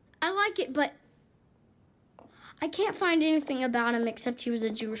 I like it, but I can't find anything about him except he was a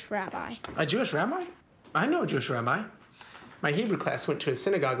Jewish rabbi. A Jewish rabbi? I know a Jewish rabbi. My Hebrew class went to his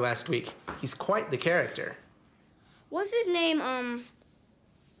synagogue last week. He's quite the character. What's his name?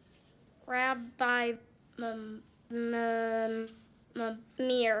 Rabbi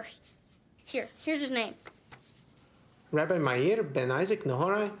Meir. Here's his name. Rabbi Meir ben Isaac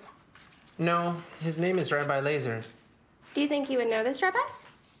Nehorai? No, his name is Rabbi Laser. Do you think he would know this, Rabbi?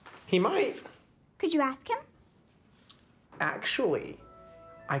 He might. Could you ask him? Actually,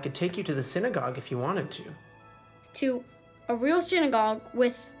 I could take you to the synagogue if you wanted to. To a real synagogue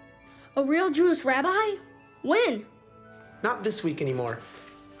with a real Jewish rabbi? When? Not this week anymore,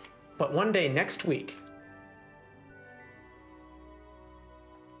 but one day next week.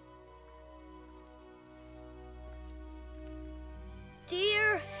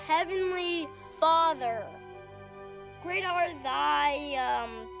 Dear Heavenly Father, great are thy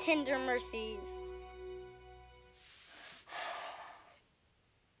tender mercies.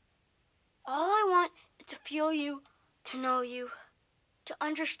 All I want is to feel you, to know you, to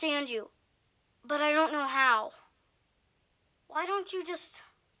understand you, but I don't know how. Why don't you just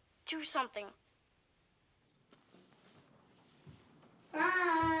do something?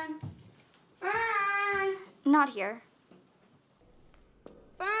 Fern! Fern! Not here.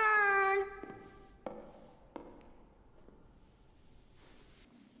 Fern!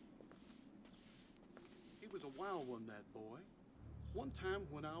 He was a wild one, that boy. One time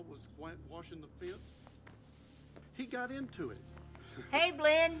when I was whitewashing the fence, he got into it. Hey,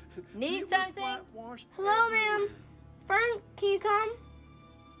 Blynn, need something? Hello, ma'am. Fern, can you come?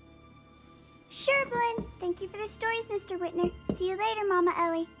 Sure, Blynn. Thank you for the stories, Mr. Whitner. See you later, Mama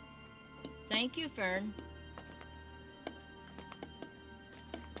Ellie. Thank you, Fern.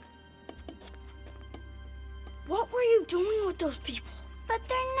 What were you doing with those people? But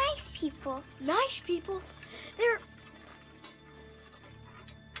they're nice people. Nice people? They're...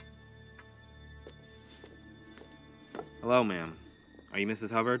 Hello, ma'am. Are you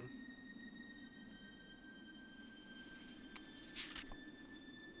Mrs. Hubbard?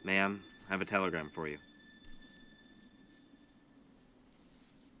 Ma'am, I have a telegram for you.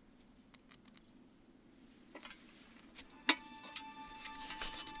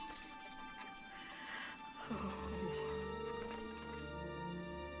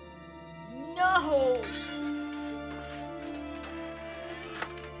 No!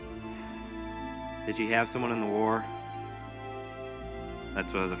 Did she have someone in the war?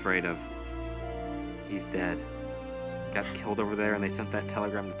 That's what I was afraid of. He's dead. Got killed over there, and they sent that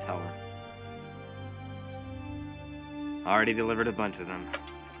telegram to tell her. Already delivered a bunch of them.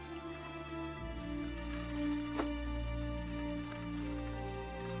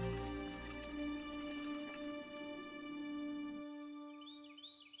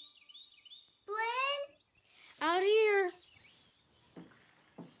 Blynn? Out here.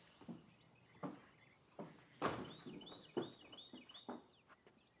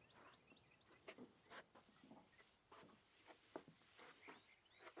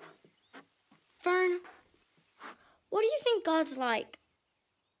 Fern, what do you think God's like?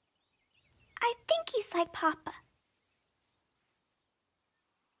 I think he's like Papa.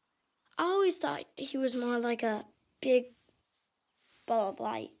 I always thought he was more like a big ball of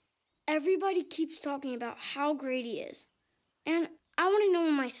light. Everybody keeps talking about how great he is, and I want to know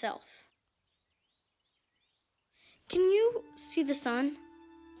him myself. Can you see the sun?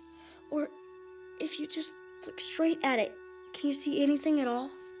 Or if you just look straight at it, can you see anything at all?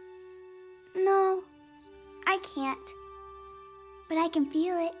 No, I can't. But I can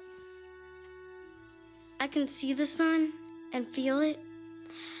feel it. I can see the sun and feel it,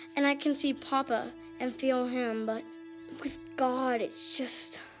 and I can see Papa and feel him, but with God, it's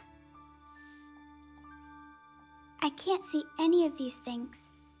just... I can't see any of these things,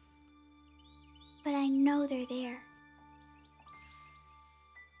 but I know they're there.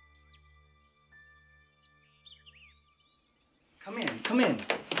 Come in, come in.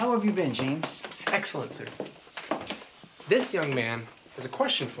 How have you been, James? Excellent, sir. This young man has a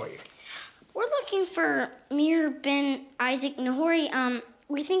question for you. We're looking for Meir ben Isaac Nahori.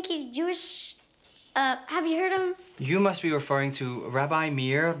 We think he's Jewish. Have you heard of him? You must be referring to Rabbi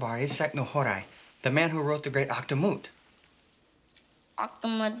Meir bar Isaac Nehorai, the man who wrote the great Akdamut.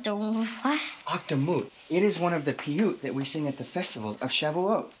 Akdamut, what? Akdamut. It is one of the piyut that we sing at the festival of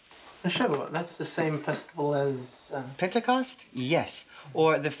Shavuot. Shavuot, that's the same festival as... Pentecost? Yes.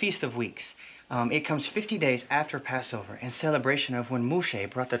 Or the Feast of Weeks. It comes 50 days after Passover in celebration of when Moshe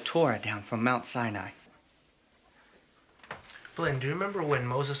brought the Torah down from Mount Sinai. Blynn, do you remember when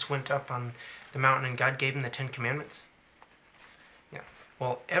Moses went up on the mountain and God gave him the 10 Commandments? Yeah.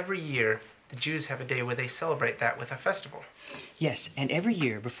 Well, every year The Jews have a day where they celebrate that with a festival. Yes, and every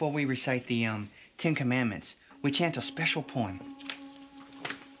year before we recite the Ten Commandments, we chant a special poem.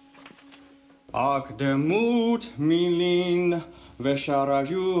 Akdemut milin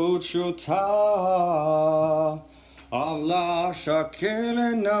vesharayut shuta avla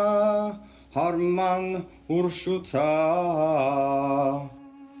shakelena harman urshuta.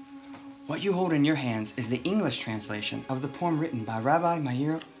 What you hold in your hands is the English translation of the poem written by Rabbi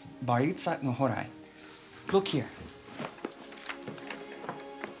Meir Bar Yitzchak Nehorai. Look here.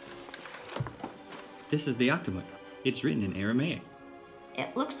 This is the Octomut. It's written in Aramaic.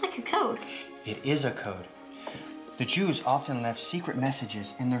 It looks like a code. It is a code. The Jews often left secret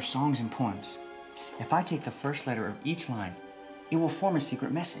messages in their songs and poems. If I take the first letter of each line, it will form a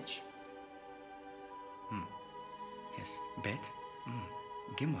secret message. Yes. Bet.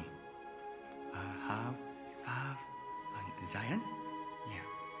 Gimel. Hav. Vav. Zayin. Yeah.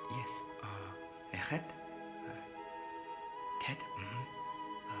 Yes. Echet. Tet.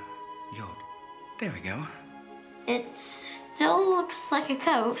 Yod. There we go. It still looks like a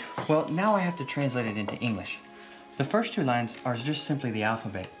code. Well, now I have to translate it into English. The first two lines are just simply the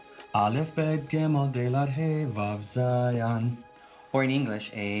alphabet. Aleph, Bet, Gimel, Daled, He, Vav, Zayin. Or in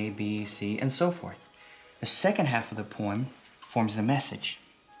English, A, B, C, and so forth. The second half of the poem forms the message.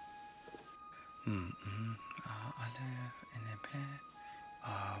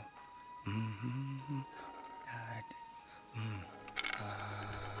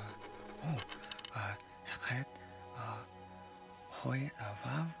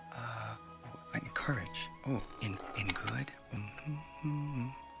 Encourage. Oh, in good.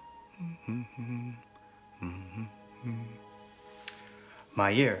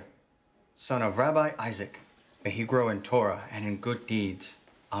 Meir, son of Rabbi Isaac, may he grow in Torah and in good deeds.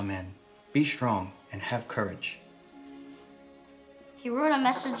 Amen. Be strong and have courage. He wrote a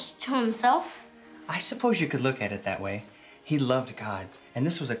message to himself? I suppose you could look at it that way. He loved God, and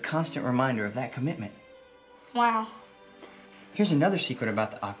this was a constant reminder of that commitment. Wow. Here's another secret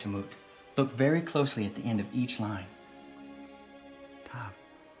about the Octomut. Look very closely at the end of each line. Tav,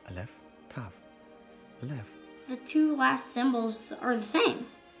 Aleph, Tav, Aleph. The two last symbols are the same.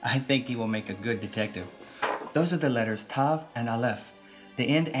 I think he will make a good detective. Those are the letters Tav and Aleph, the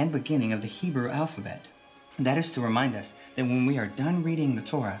end and beginning of the Hebrew alphabet. That is to remind us that when we are done reading the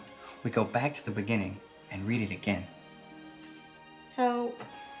Torah, we go back to the beginning and read it again. So,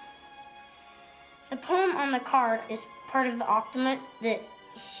 the poem on the card is part of the Octomut that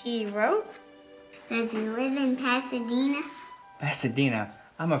he wrote? Does he live in Pasadena? Pasadena?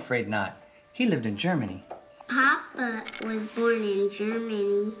 I'm afraid not. He lived in Germany. Papa was born in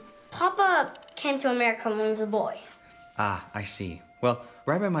Germany. Papa came to America when he was a boy. Ah, I see. Well,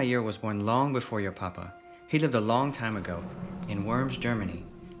 Rabbi Meir was born long before your papa. He lived a long time ago in Worms, Germany,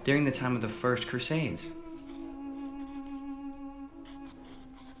 during the time of the first Crusades.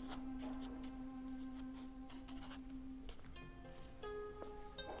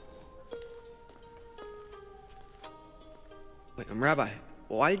 Wait, Rabbi,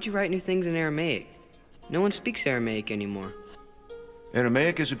 why did you write new things in Aramaic? No one speaks Aramaic anymore.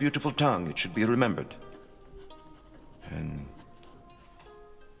 Aramaic is a beautiful tongue. It should be remembered. And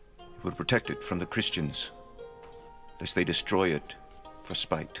we'll protect it from the Christians, lest they destroy it for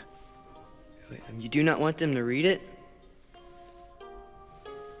spite. Wait, you do not want them to read it?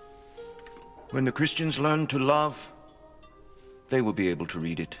 When the Christians learn to love, they will be able to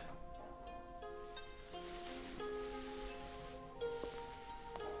read it.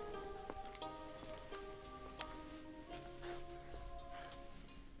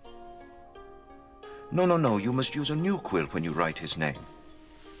 No, you must use a new quill when you write his name.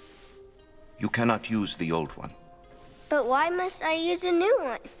 You cannot use the old one. But why must I use a new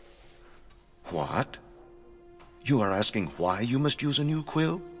one? What? You are asking why you must use a new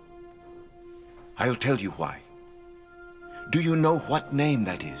quill? I'll tell you why. Do you know what name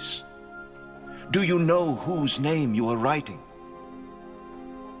that is? Do you know whose name you are writing?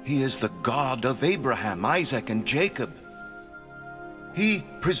 He is the God of Abraham, Isaac, and Jacob. He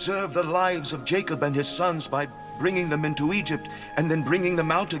preserved the lives of Jacob and his sons by bringing them into Egypt and then bringing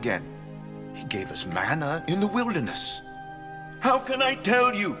them out again. He gave us manna in the wilderness. How can I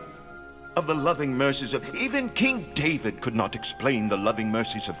tell you of the loving mercies of... Even King David could not explain the loving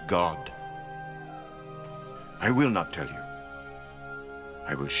mercies of God. I will not tell you.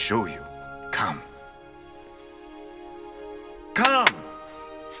 I will show you. Come. Come!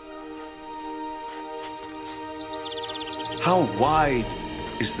 How wide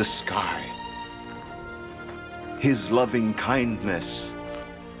is the sky? His loving kindness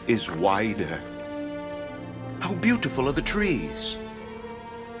is wider. How beautiful are the trees?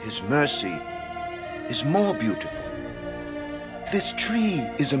 His mercy is more beautiful. This tree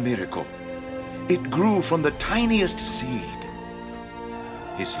is a miracle. It grew from the tiniest seed.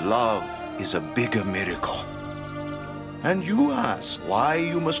 His love is a bigger miracle. And you ask why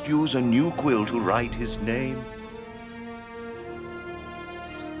you must use a new quill to write his name?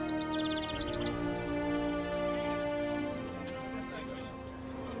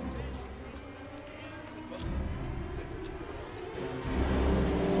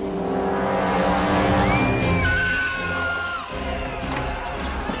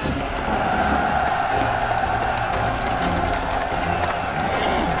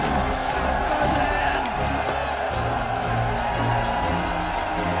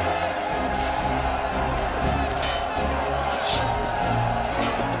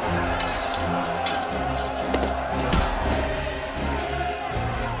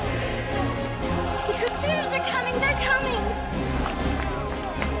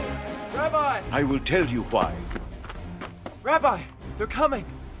 I will tell you why. Rabbi, they're coming.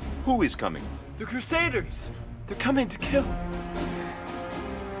 Who is coming? The Crusaders. They're coming to kill.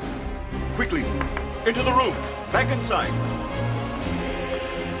 Quickly, into the room. Back inside.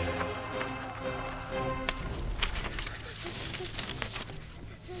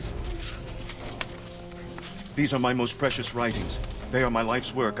 These are my most precious writings. They are my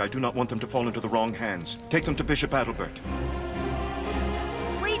life's work. I do not want them to fall into the wrong hands. Take them to Bishop Adalbert.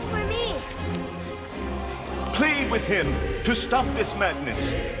 Wait for me. Plead with him to stop this madness.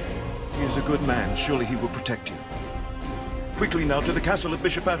 He is a good man. Surely he will protect you. Quickly now to the castle of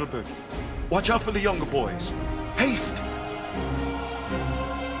Bishop Adalbert. Watch out for the younger boys. Haste!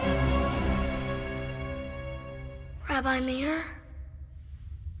 Rabbi Meir?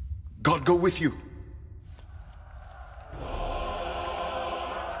 God go with you.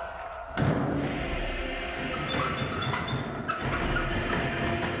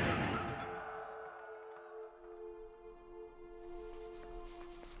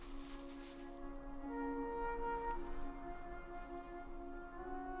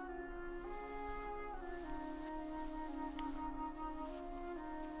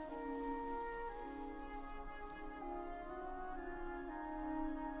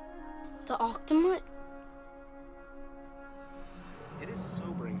 The Octomut? It is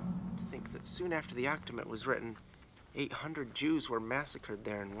sobering to think that soon after the Octomut was written, 800 Jews were massacred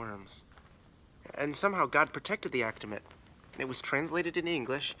there in Worms. And somehow God protected the Octomut. It was translated in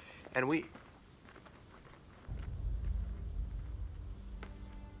English, and we...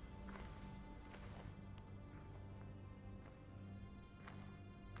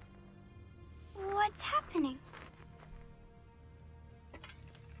 What's happening?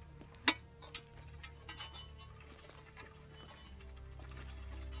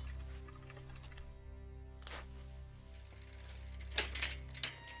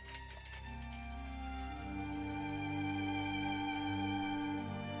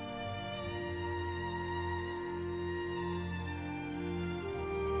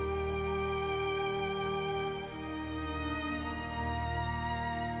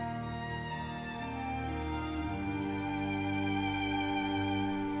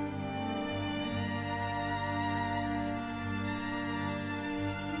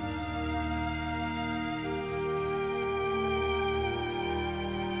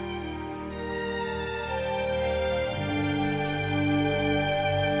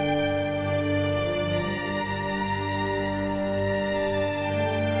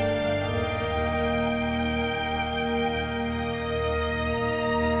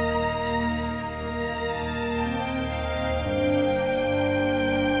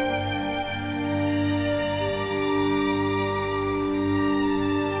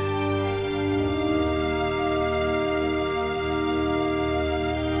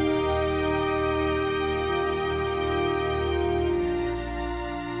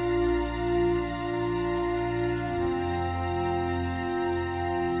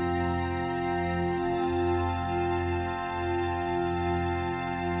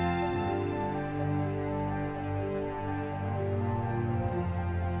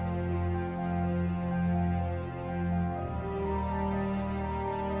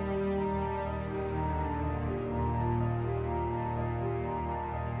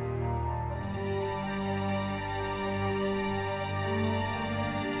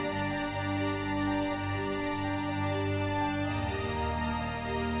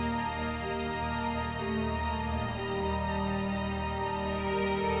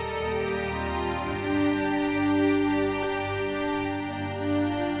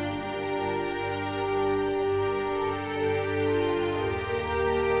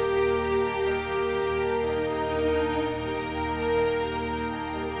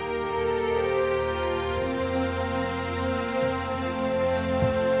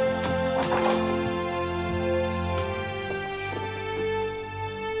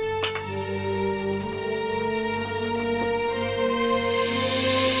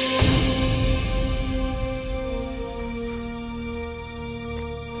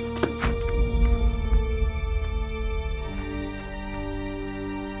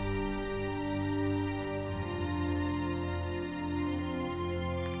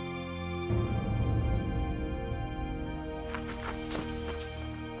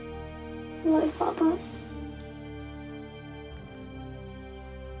 book?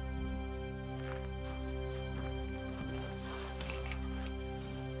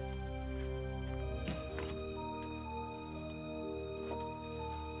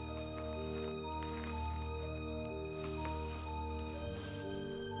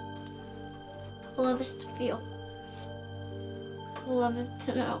 To love is to feel. To love is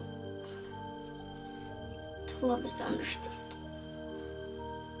to know. To love is to understand.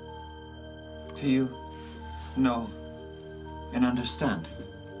 Feel, know, and understand.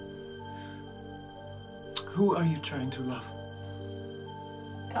 Who are you trying to love?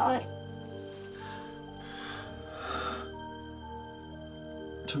 God.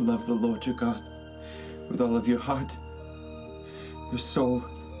 To love the Lord your God with all of your heart, your soul,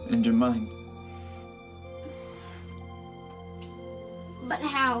 and your mind. But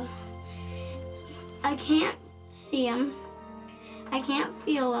how? I can't see him. I can't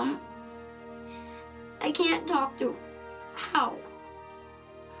feel him. I can't talk to him. How?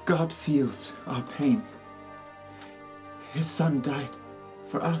 God feels our pain. His Son died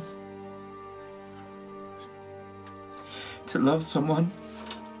for us. To love someone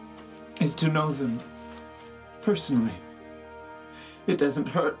is to know them personally. It doesn't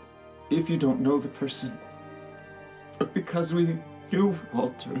hurt if you don't know the person. But because we knew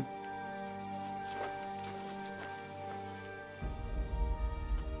Walter, and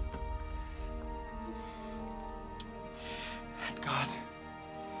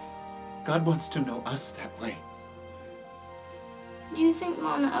God wants to know us that way. Do you think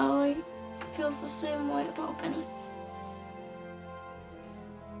Mama Ellie feels the same way about Penny?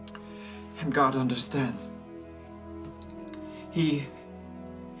 And God understands. His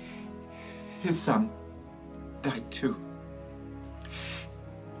Son died too.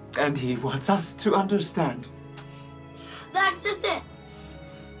 And he wants us to understand. That's just it.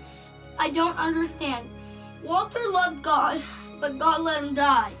 I don't understand. Walter loved God, but God let him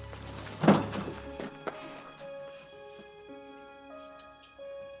die.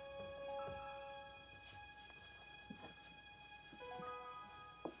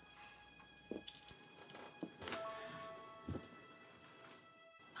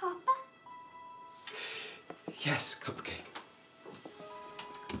 Papa? Yes, Cupcake.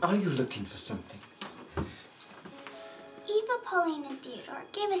 Are you looking for something? Eva, Pauline, and Theodore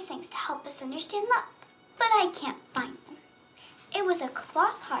gave us things to help us understand love, but I can't find them. It was a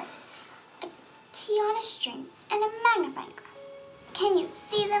cloth heart, a key on a string, and a magnifying glass. Can you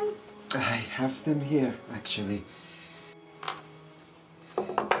see them? I have them here, actually.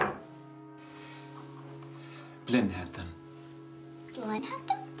 Blynn had them. Blynn had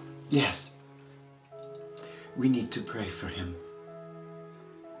them? Yes. We need to pray for him.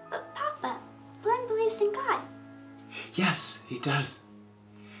 But Papa, Blynn believes in God. Yes, he does.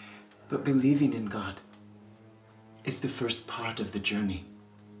 But believing in God is the first part of the journey.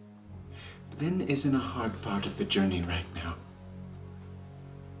 Blynn is in a hard part of the journey right now.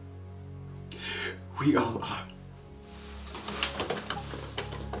 We all are.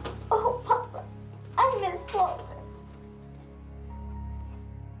 Oh, Papa, I miss Walter.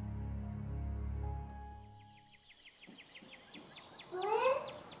 Blynn?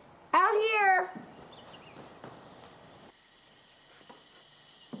 Out here.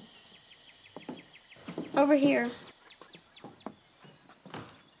 Over here.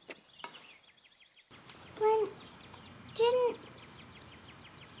 Blynn, didn't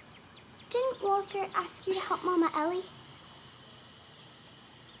Walter ask you to help Mama Ellie?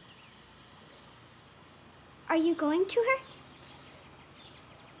 Are you going to her?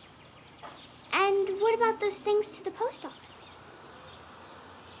 And what about those things to the post office?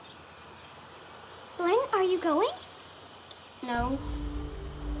 Blynn, are you going? No.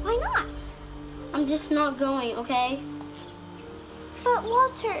 Why not? I'm just not going, okay? But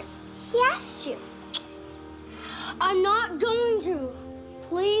Walter, he asked you. I'm not going to.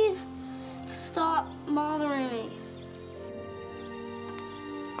 Please stop bothering me.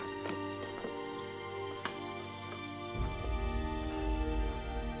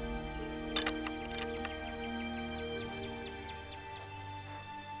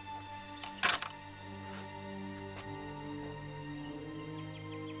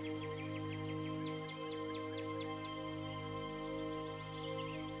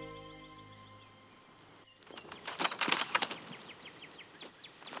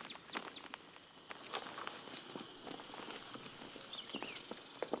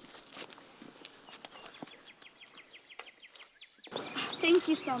 Thank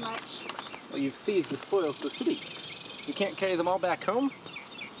you so much. Well, you've seized the spoils of the city. You can't carry them all back home?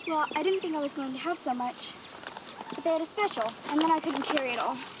 Well, I didn't think I was going to have so much. But they had a special, and then I couldn't carry it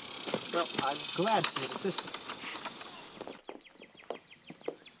all. Well, I'm glad to be of assistance.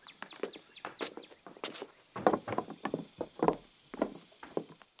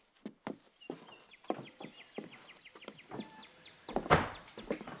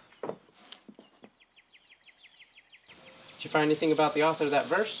 Did you find anything about the author of that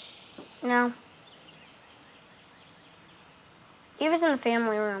verse? No. He was in the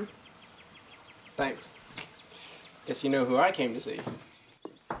family room. Thanks. Guess you know who I came to see.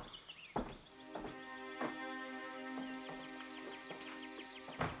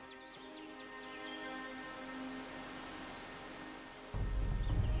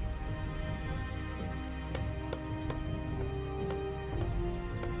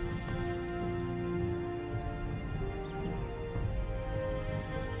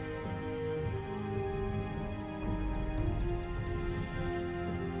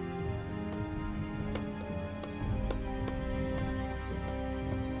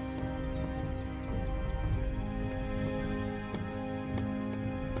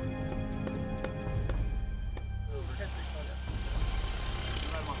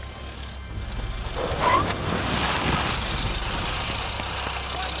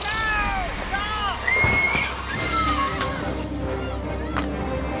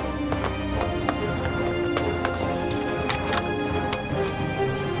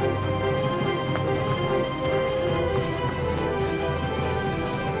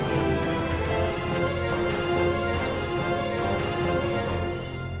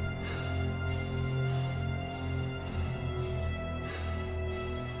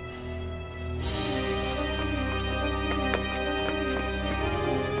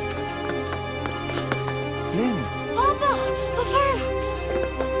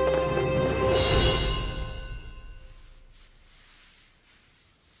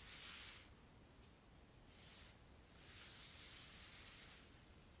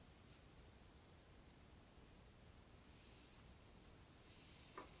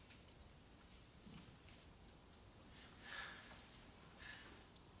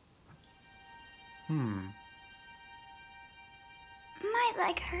 My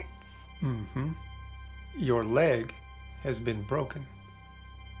leg hurts. Mm-hmm. Your leg has been broken.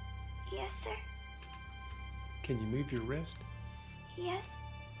 Yes, sir. Can you move your wrist? Yes,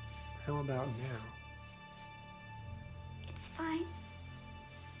 How about now? it's fine.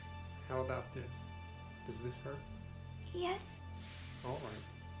 How about this? Does this hurt? Yes. All right.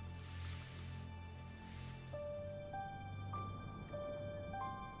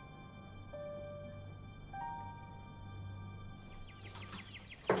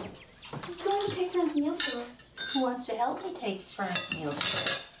 Who's going to take Fern's meal tour? Who wants to help me take Fern's meal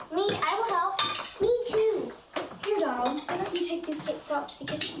tour? Me, I will help. Me too. Here, Donald, why don't you take these plates out to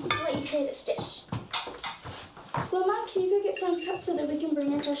the kitchen? I'll let you carry this dish. Wilma, can you go get Fern's cup so that we can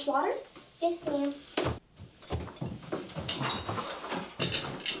bring in fresh water? Yes, ma'am.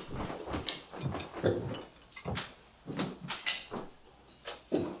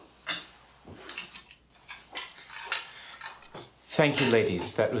 Thank you,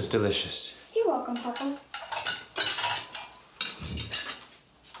 ladies. That was delicious. You're welcome, Papa.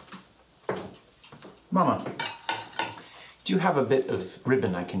 Mama, do you have a bit of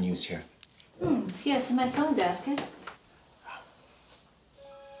ribbon I can use here? Yes, in my sewing basket.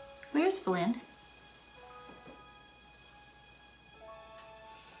 Where's Blynn?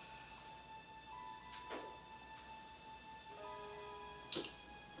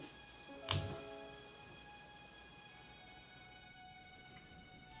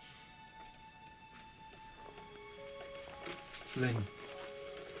 Blynn,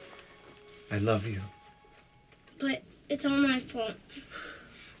 I love you. But it's all my fault.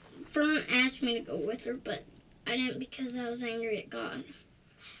 Fern asked me to go with her, but I didn't because I was angry at God.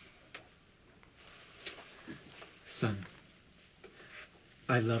 Son,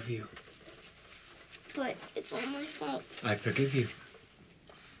 I love you. But it's all my fault. I forgive you.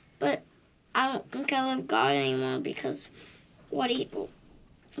 But I don't think I love God anymore because what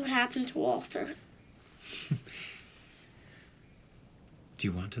happened to Walter. Do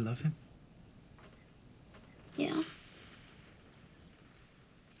you want to love him? Yeah.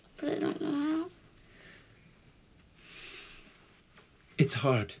 But I don't know how. It's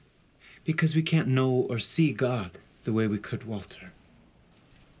hard because we can't know or see God the way we could Walter.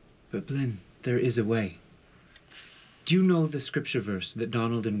 But Blynn, there is a way. Do you know the scripture verse that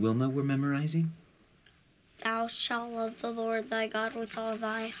Donald and Wilma were memorizing? Thou shalt love the Lord thy God with all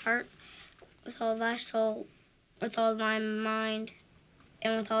thy heart, with all thy soul, with all thy mind,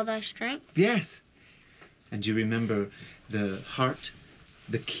 and with all thy strength. Yes. And you remember the heart,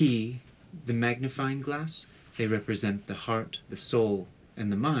 the key, the magnifying glass? They represent the heart, the soul,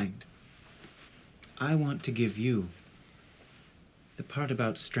 and the mind. I want to give you the part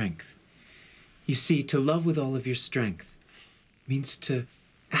about strength. You see, to love with all of your strength means to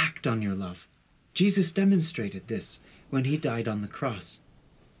act on your love. Jesus demonstrated this when he died on the cross.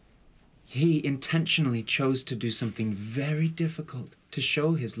 He intentionally chose to do something very difficult to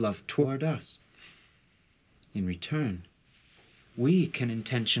show his love toward us. In return, we can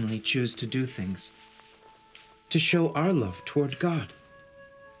intentionally choose to do things to show our love toward God.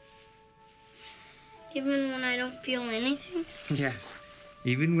 Even when I don't feel anything? Yes,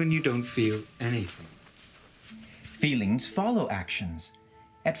 even when you don't feel anything. Feelings follow actions.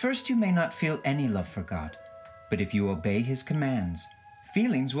 At first you may not feel any love for God, but if you obey his commands,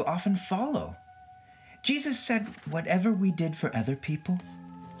 feelings will often follow. Jesus said whatever we did for other people,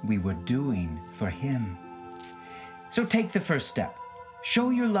 we were doing for him. So take the first step.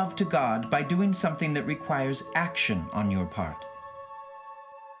 Show your love to God by doing something that requires action on your part.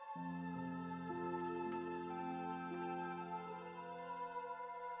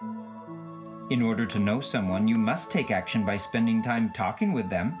 In order to know someone, you must take action by spending time talking with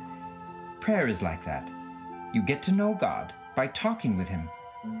them. Prayer is like that. You get to know God by talking with him.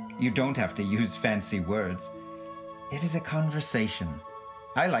 You don't have to use fancy words. It is a conversation.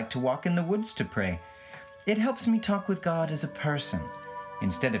 I like to walk in the woods to pray. It helps me talk with God as a person,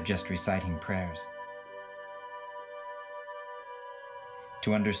 instead of just reciting prayers.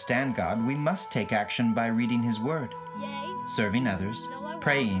 To understand God, we must take action by reading his word. Serving others,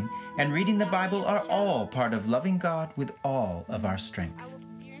 praying, and reading the Bible are all part of loving God with all of our strength.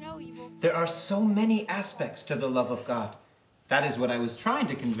 There are so many aspects to the love of God. That is what I was trying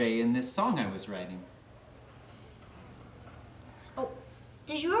to convey in this song I was writing. Oh,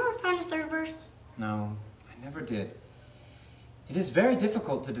 did you ever find a third verse? No, I never did. It is very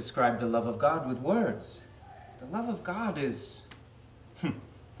difficult to describe the love of God with words. The love of God is,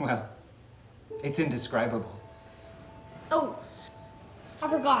 well, it's indescribable. Oh, I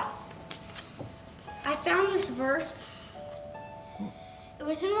forgot. I found this verse. It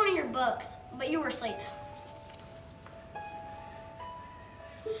was in one of your books, but you were asleep.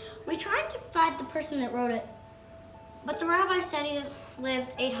 We tried to find the person that wrote it, but the rabbi said he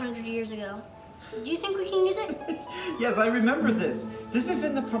lived 800 years ago. Do you think we can use it? Yes, I remember this. This is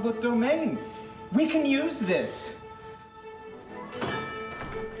in the public domain. We can use this.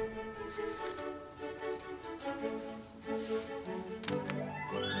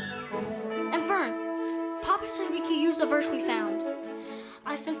 And Fern, Papa said we could use the verse we found.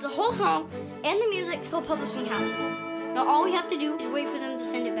 I sent the whole song and the music to a publishing house. Now all we have to do is wait for them to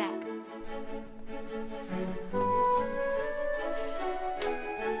send it back.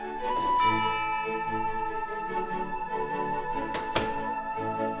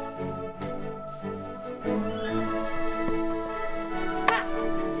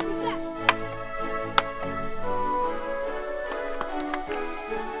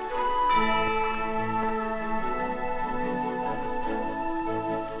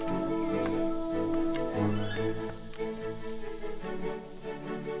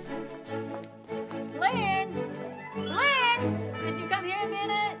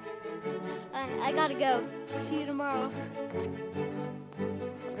 I gotta go. See you tomorrow.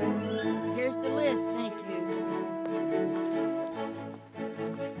 Here's the list, thank you.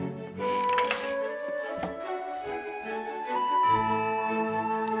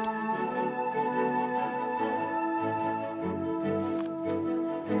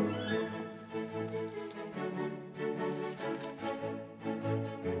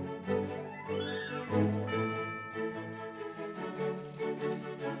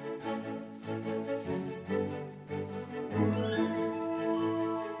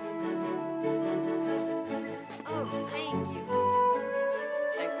 Oh, thanks.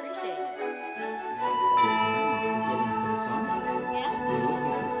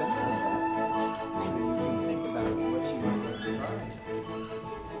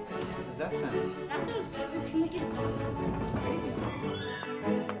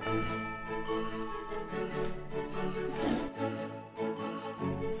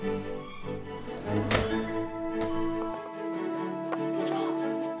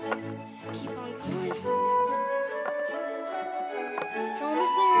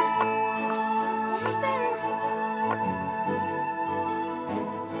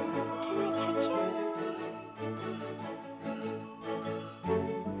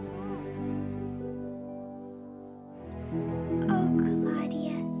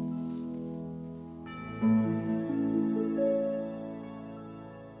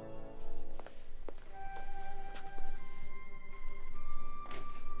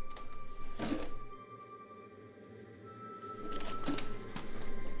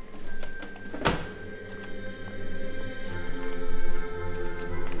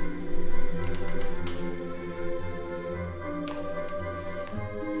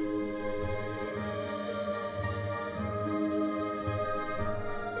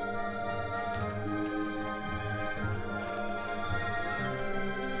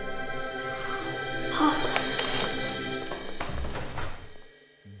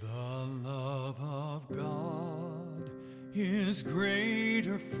 is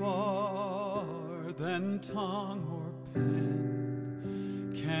greater far than tongue or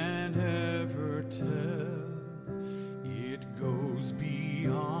pen can ever tell. It goes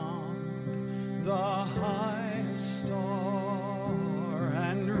beyond the highest star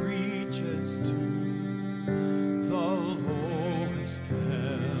and reaches to the lowest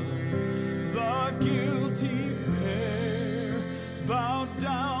hell. The guilty pair bowed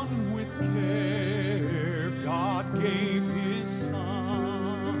down with care. God gave his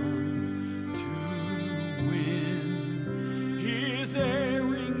son to win his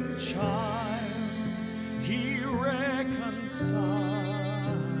erring child. He reconciled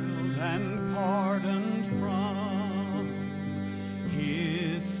and pardoned from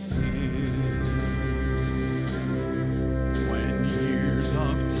his sin. When years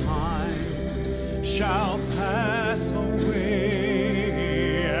of time shall pass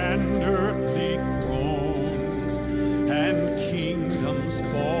away and earthly thrones and kingdoms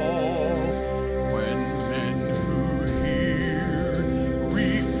fall, when men who hear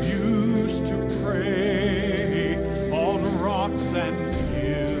refuse to pray on rocks and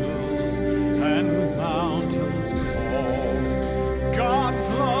hills and mountains call, God's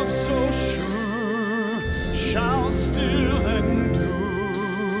love so sure shall still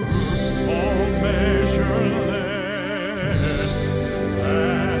endure, all measureless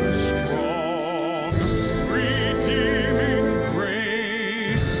and strong, redeeming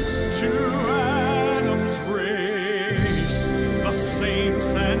grace to Adam's race, the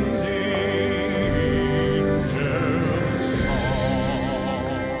saints and angels' song.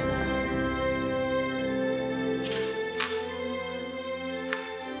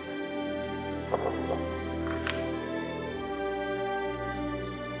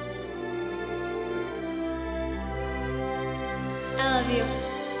 I love you.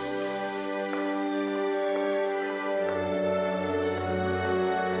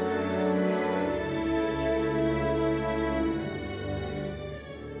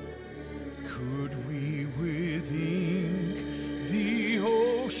 Could we with ink the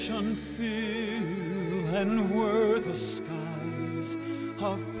ocean fill, and were the skies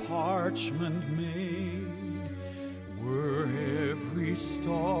of parchment made, were every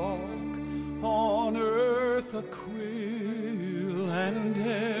stalk on earth a quill, and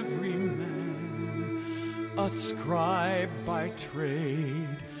every man a scribe by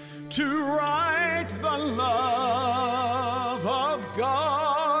trade, to write the love of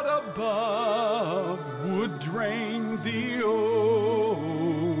God above, would drain the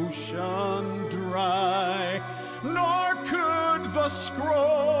ocean dry, nor could the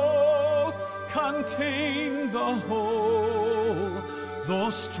scroll contain the whole, though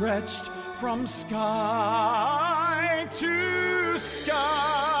stretched from sky to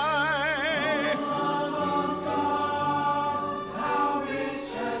sky.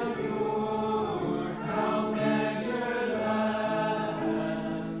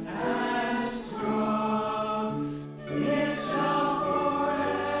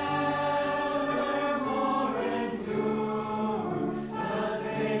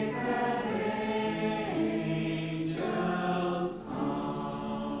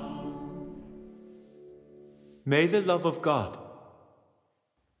 May the love of God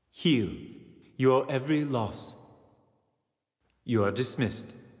heal your every loss. You are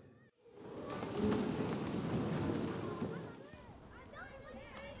dismissed.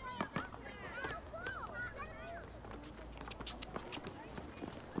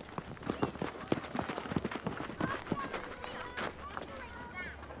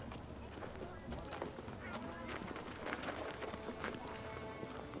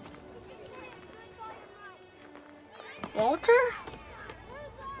 Walter?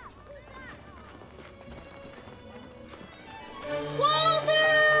 Walter!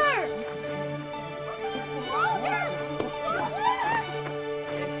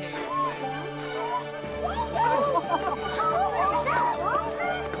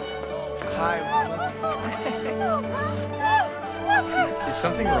 Hi, is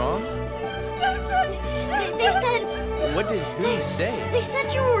something wrong? They said... What did who say? They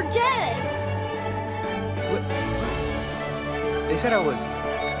said you were dead. They said I was. You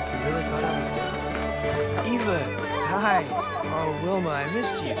really thought I was dead? Eva, hi. Oh, Wilma, I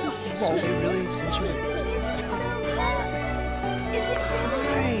missed you. So they really sent you.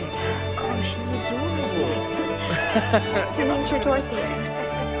 Hi. Oh, she's adorable. Your name's Joyce.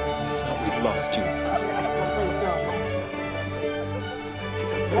 Thought we'd lost you. Are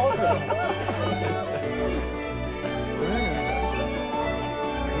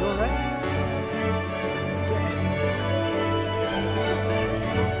you alright?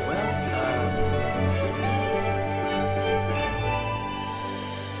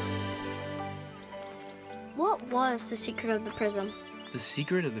 What is the secret of the prism? The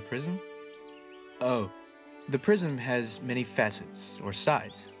secret of the prism? Oh, the prism has many facets, or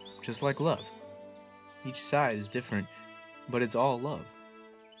sides, just like love. Each side is different, but it's all love.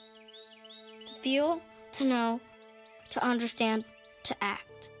 To feel, to know, to understand, to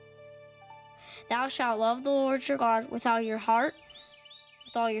act. Thou shalt love the Lord your God with all your heart,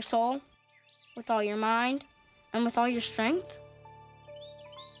 with all your soul, with all your mind, and with all your strength.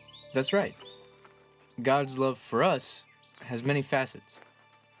 That's right. God's love for us has many facets.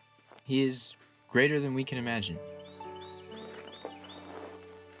 He is greater than we can imagine.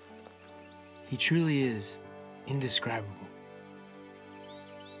 He truly is indescribable.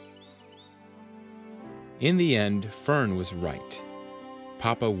 In the end, Fern was right.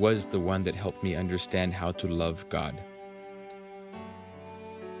 Papa was the one that helped me understand how to love God.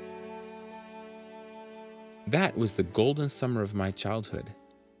 That was the golden summer of my childhood.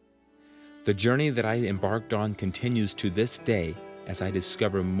 The journey that I embarked on continues to this day as I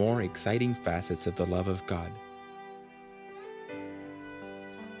discover more exciting facets of the love of God.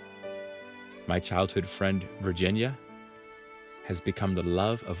 My childhood friend, Virginia, has become the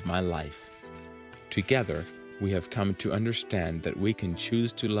love of my life. Together, we have come to understand that we can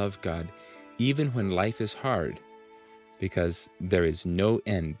choose to love God even when life is hard, because there is no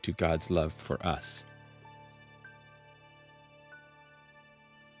end to God's love for us.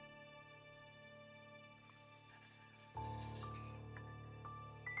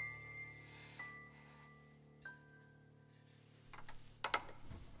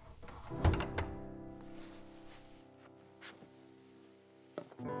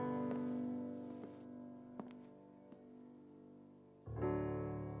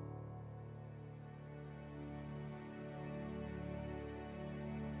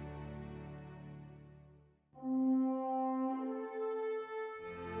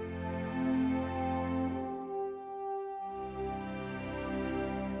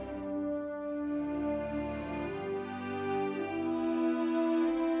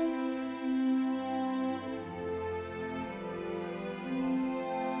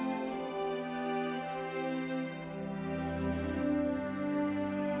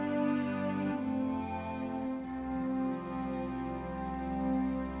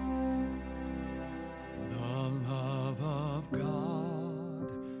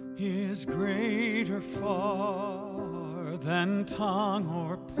 Is greater far than tongue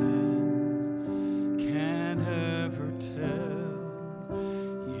or pen can ever tell.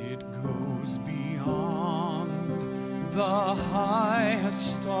 It goes beyond the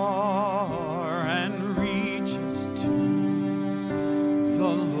highest star and reaches to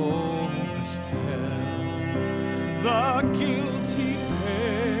the lowest hell. The guilty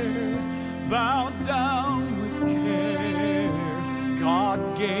pair bowed down with care. God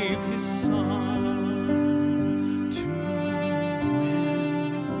gave his son to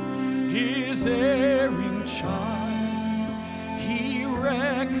win his erring child. He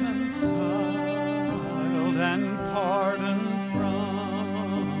reconciled and pardoned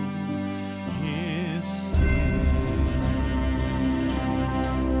from his sin.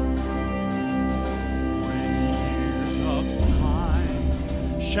 When years of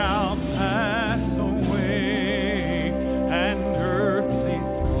time shall pass away and earthly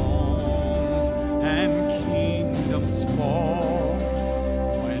thrones and kingdoms fall,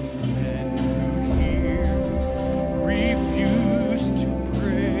 when men who hear refuse to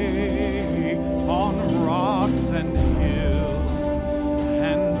pray on rocks and hills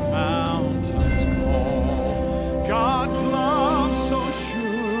and mountains call, God's love so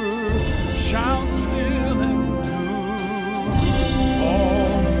sure shall still endure,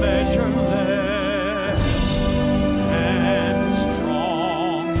 all measureless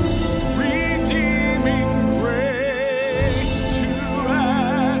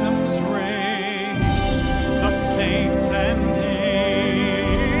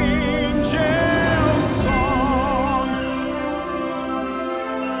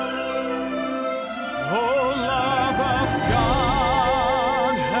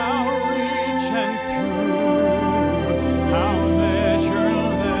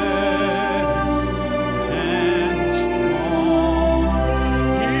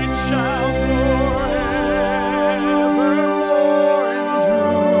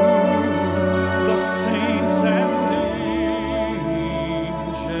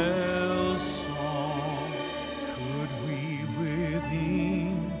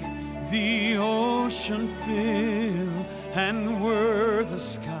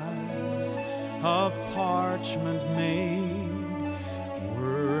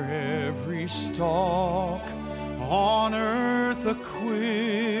stalk on earth a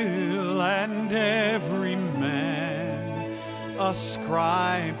quill, and every man a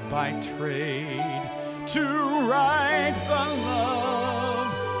scribe by trade, to write the love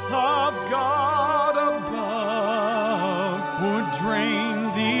of God above would drain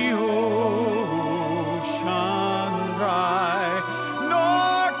the ocean dry,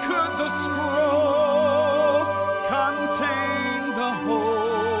 nor could the scroll contain the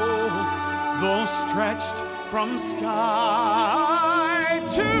whole, though stretched from sky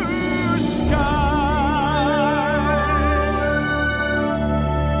to sky.